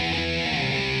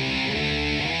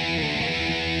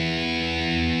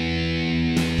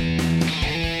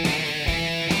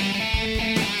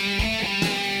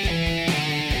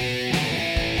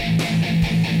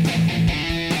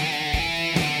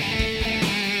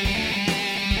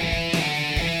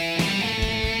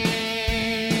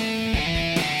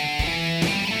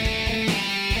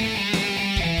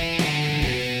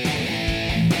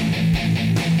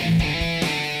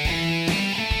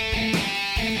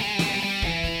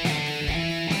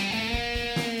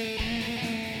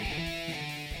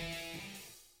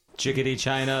 Chickadee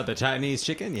China, the Chinese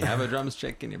chicken. You have a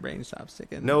drumstick and your brain stops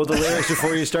ticking. Know the lyrics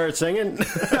before you start singing?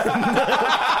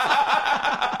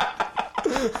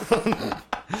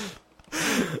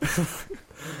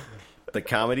 The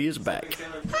comedy is back.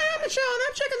 Hi, I'm Michelle, and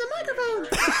I'm checking the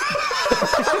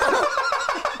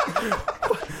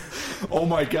microphone. Oh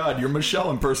my god, your Michelle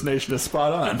impersonation is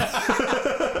spot on.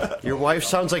 Your wife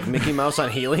sounds like Mickey Mouse on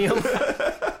helium?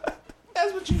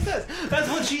 That's what she says. That's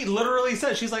what she literally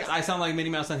says. She's like, I sound like Minnie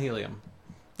Mouse on helium.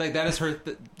 Like, that is her...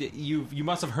 You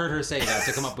must have heard her say that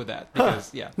to come up with that.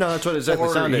 Because, yeah. No, that's what exactly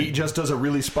Or sounded. he just does a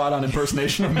really spot on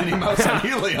impersonation of Minnie Mouse on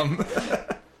helium.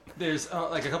 There's,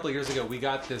 like, a couple of years ago, we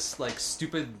got this, like,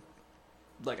 stupid...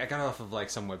 Like, I got it off of, like,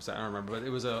 some website, I don't remember, but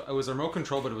it was a remote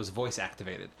control, but it was voice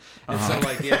activated. And so,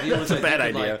 like, the idea was, like, bad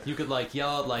idea. You could, like,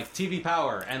 yell at, like, TV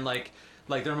power, and, like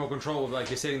the remote control would, like,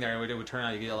 you're sitting there, and it would turn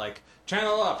out, you get, like,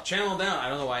 channel up, channel down. I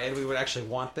don't know why anybody would actually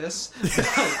want this.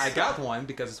 I got one,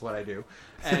 because it's what I do.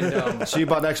 And, So you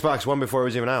bought Xbox One before it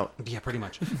was even out? yeah, pretty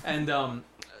much. And,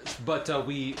 but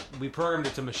we programmed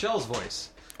it to Michelle's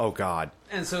voice. Oh, God.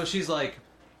 And so she's like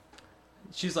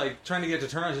trying to get it to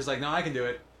turn on. She's like, no, I can do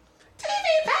it. TV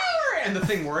power! And the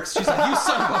thing works. She's like, you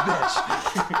son of a bitch.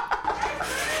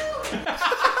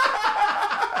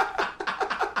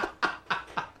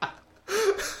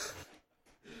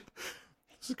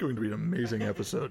 This is going to be an amazing episode.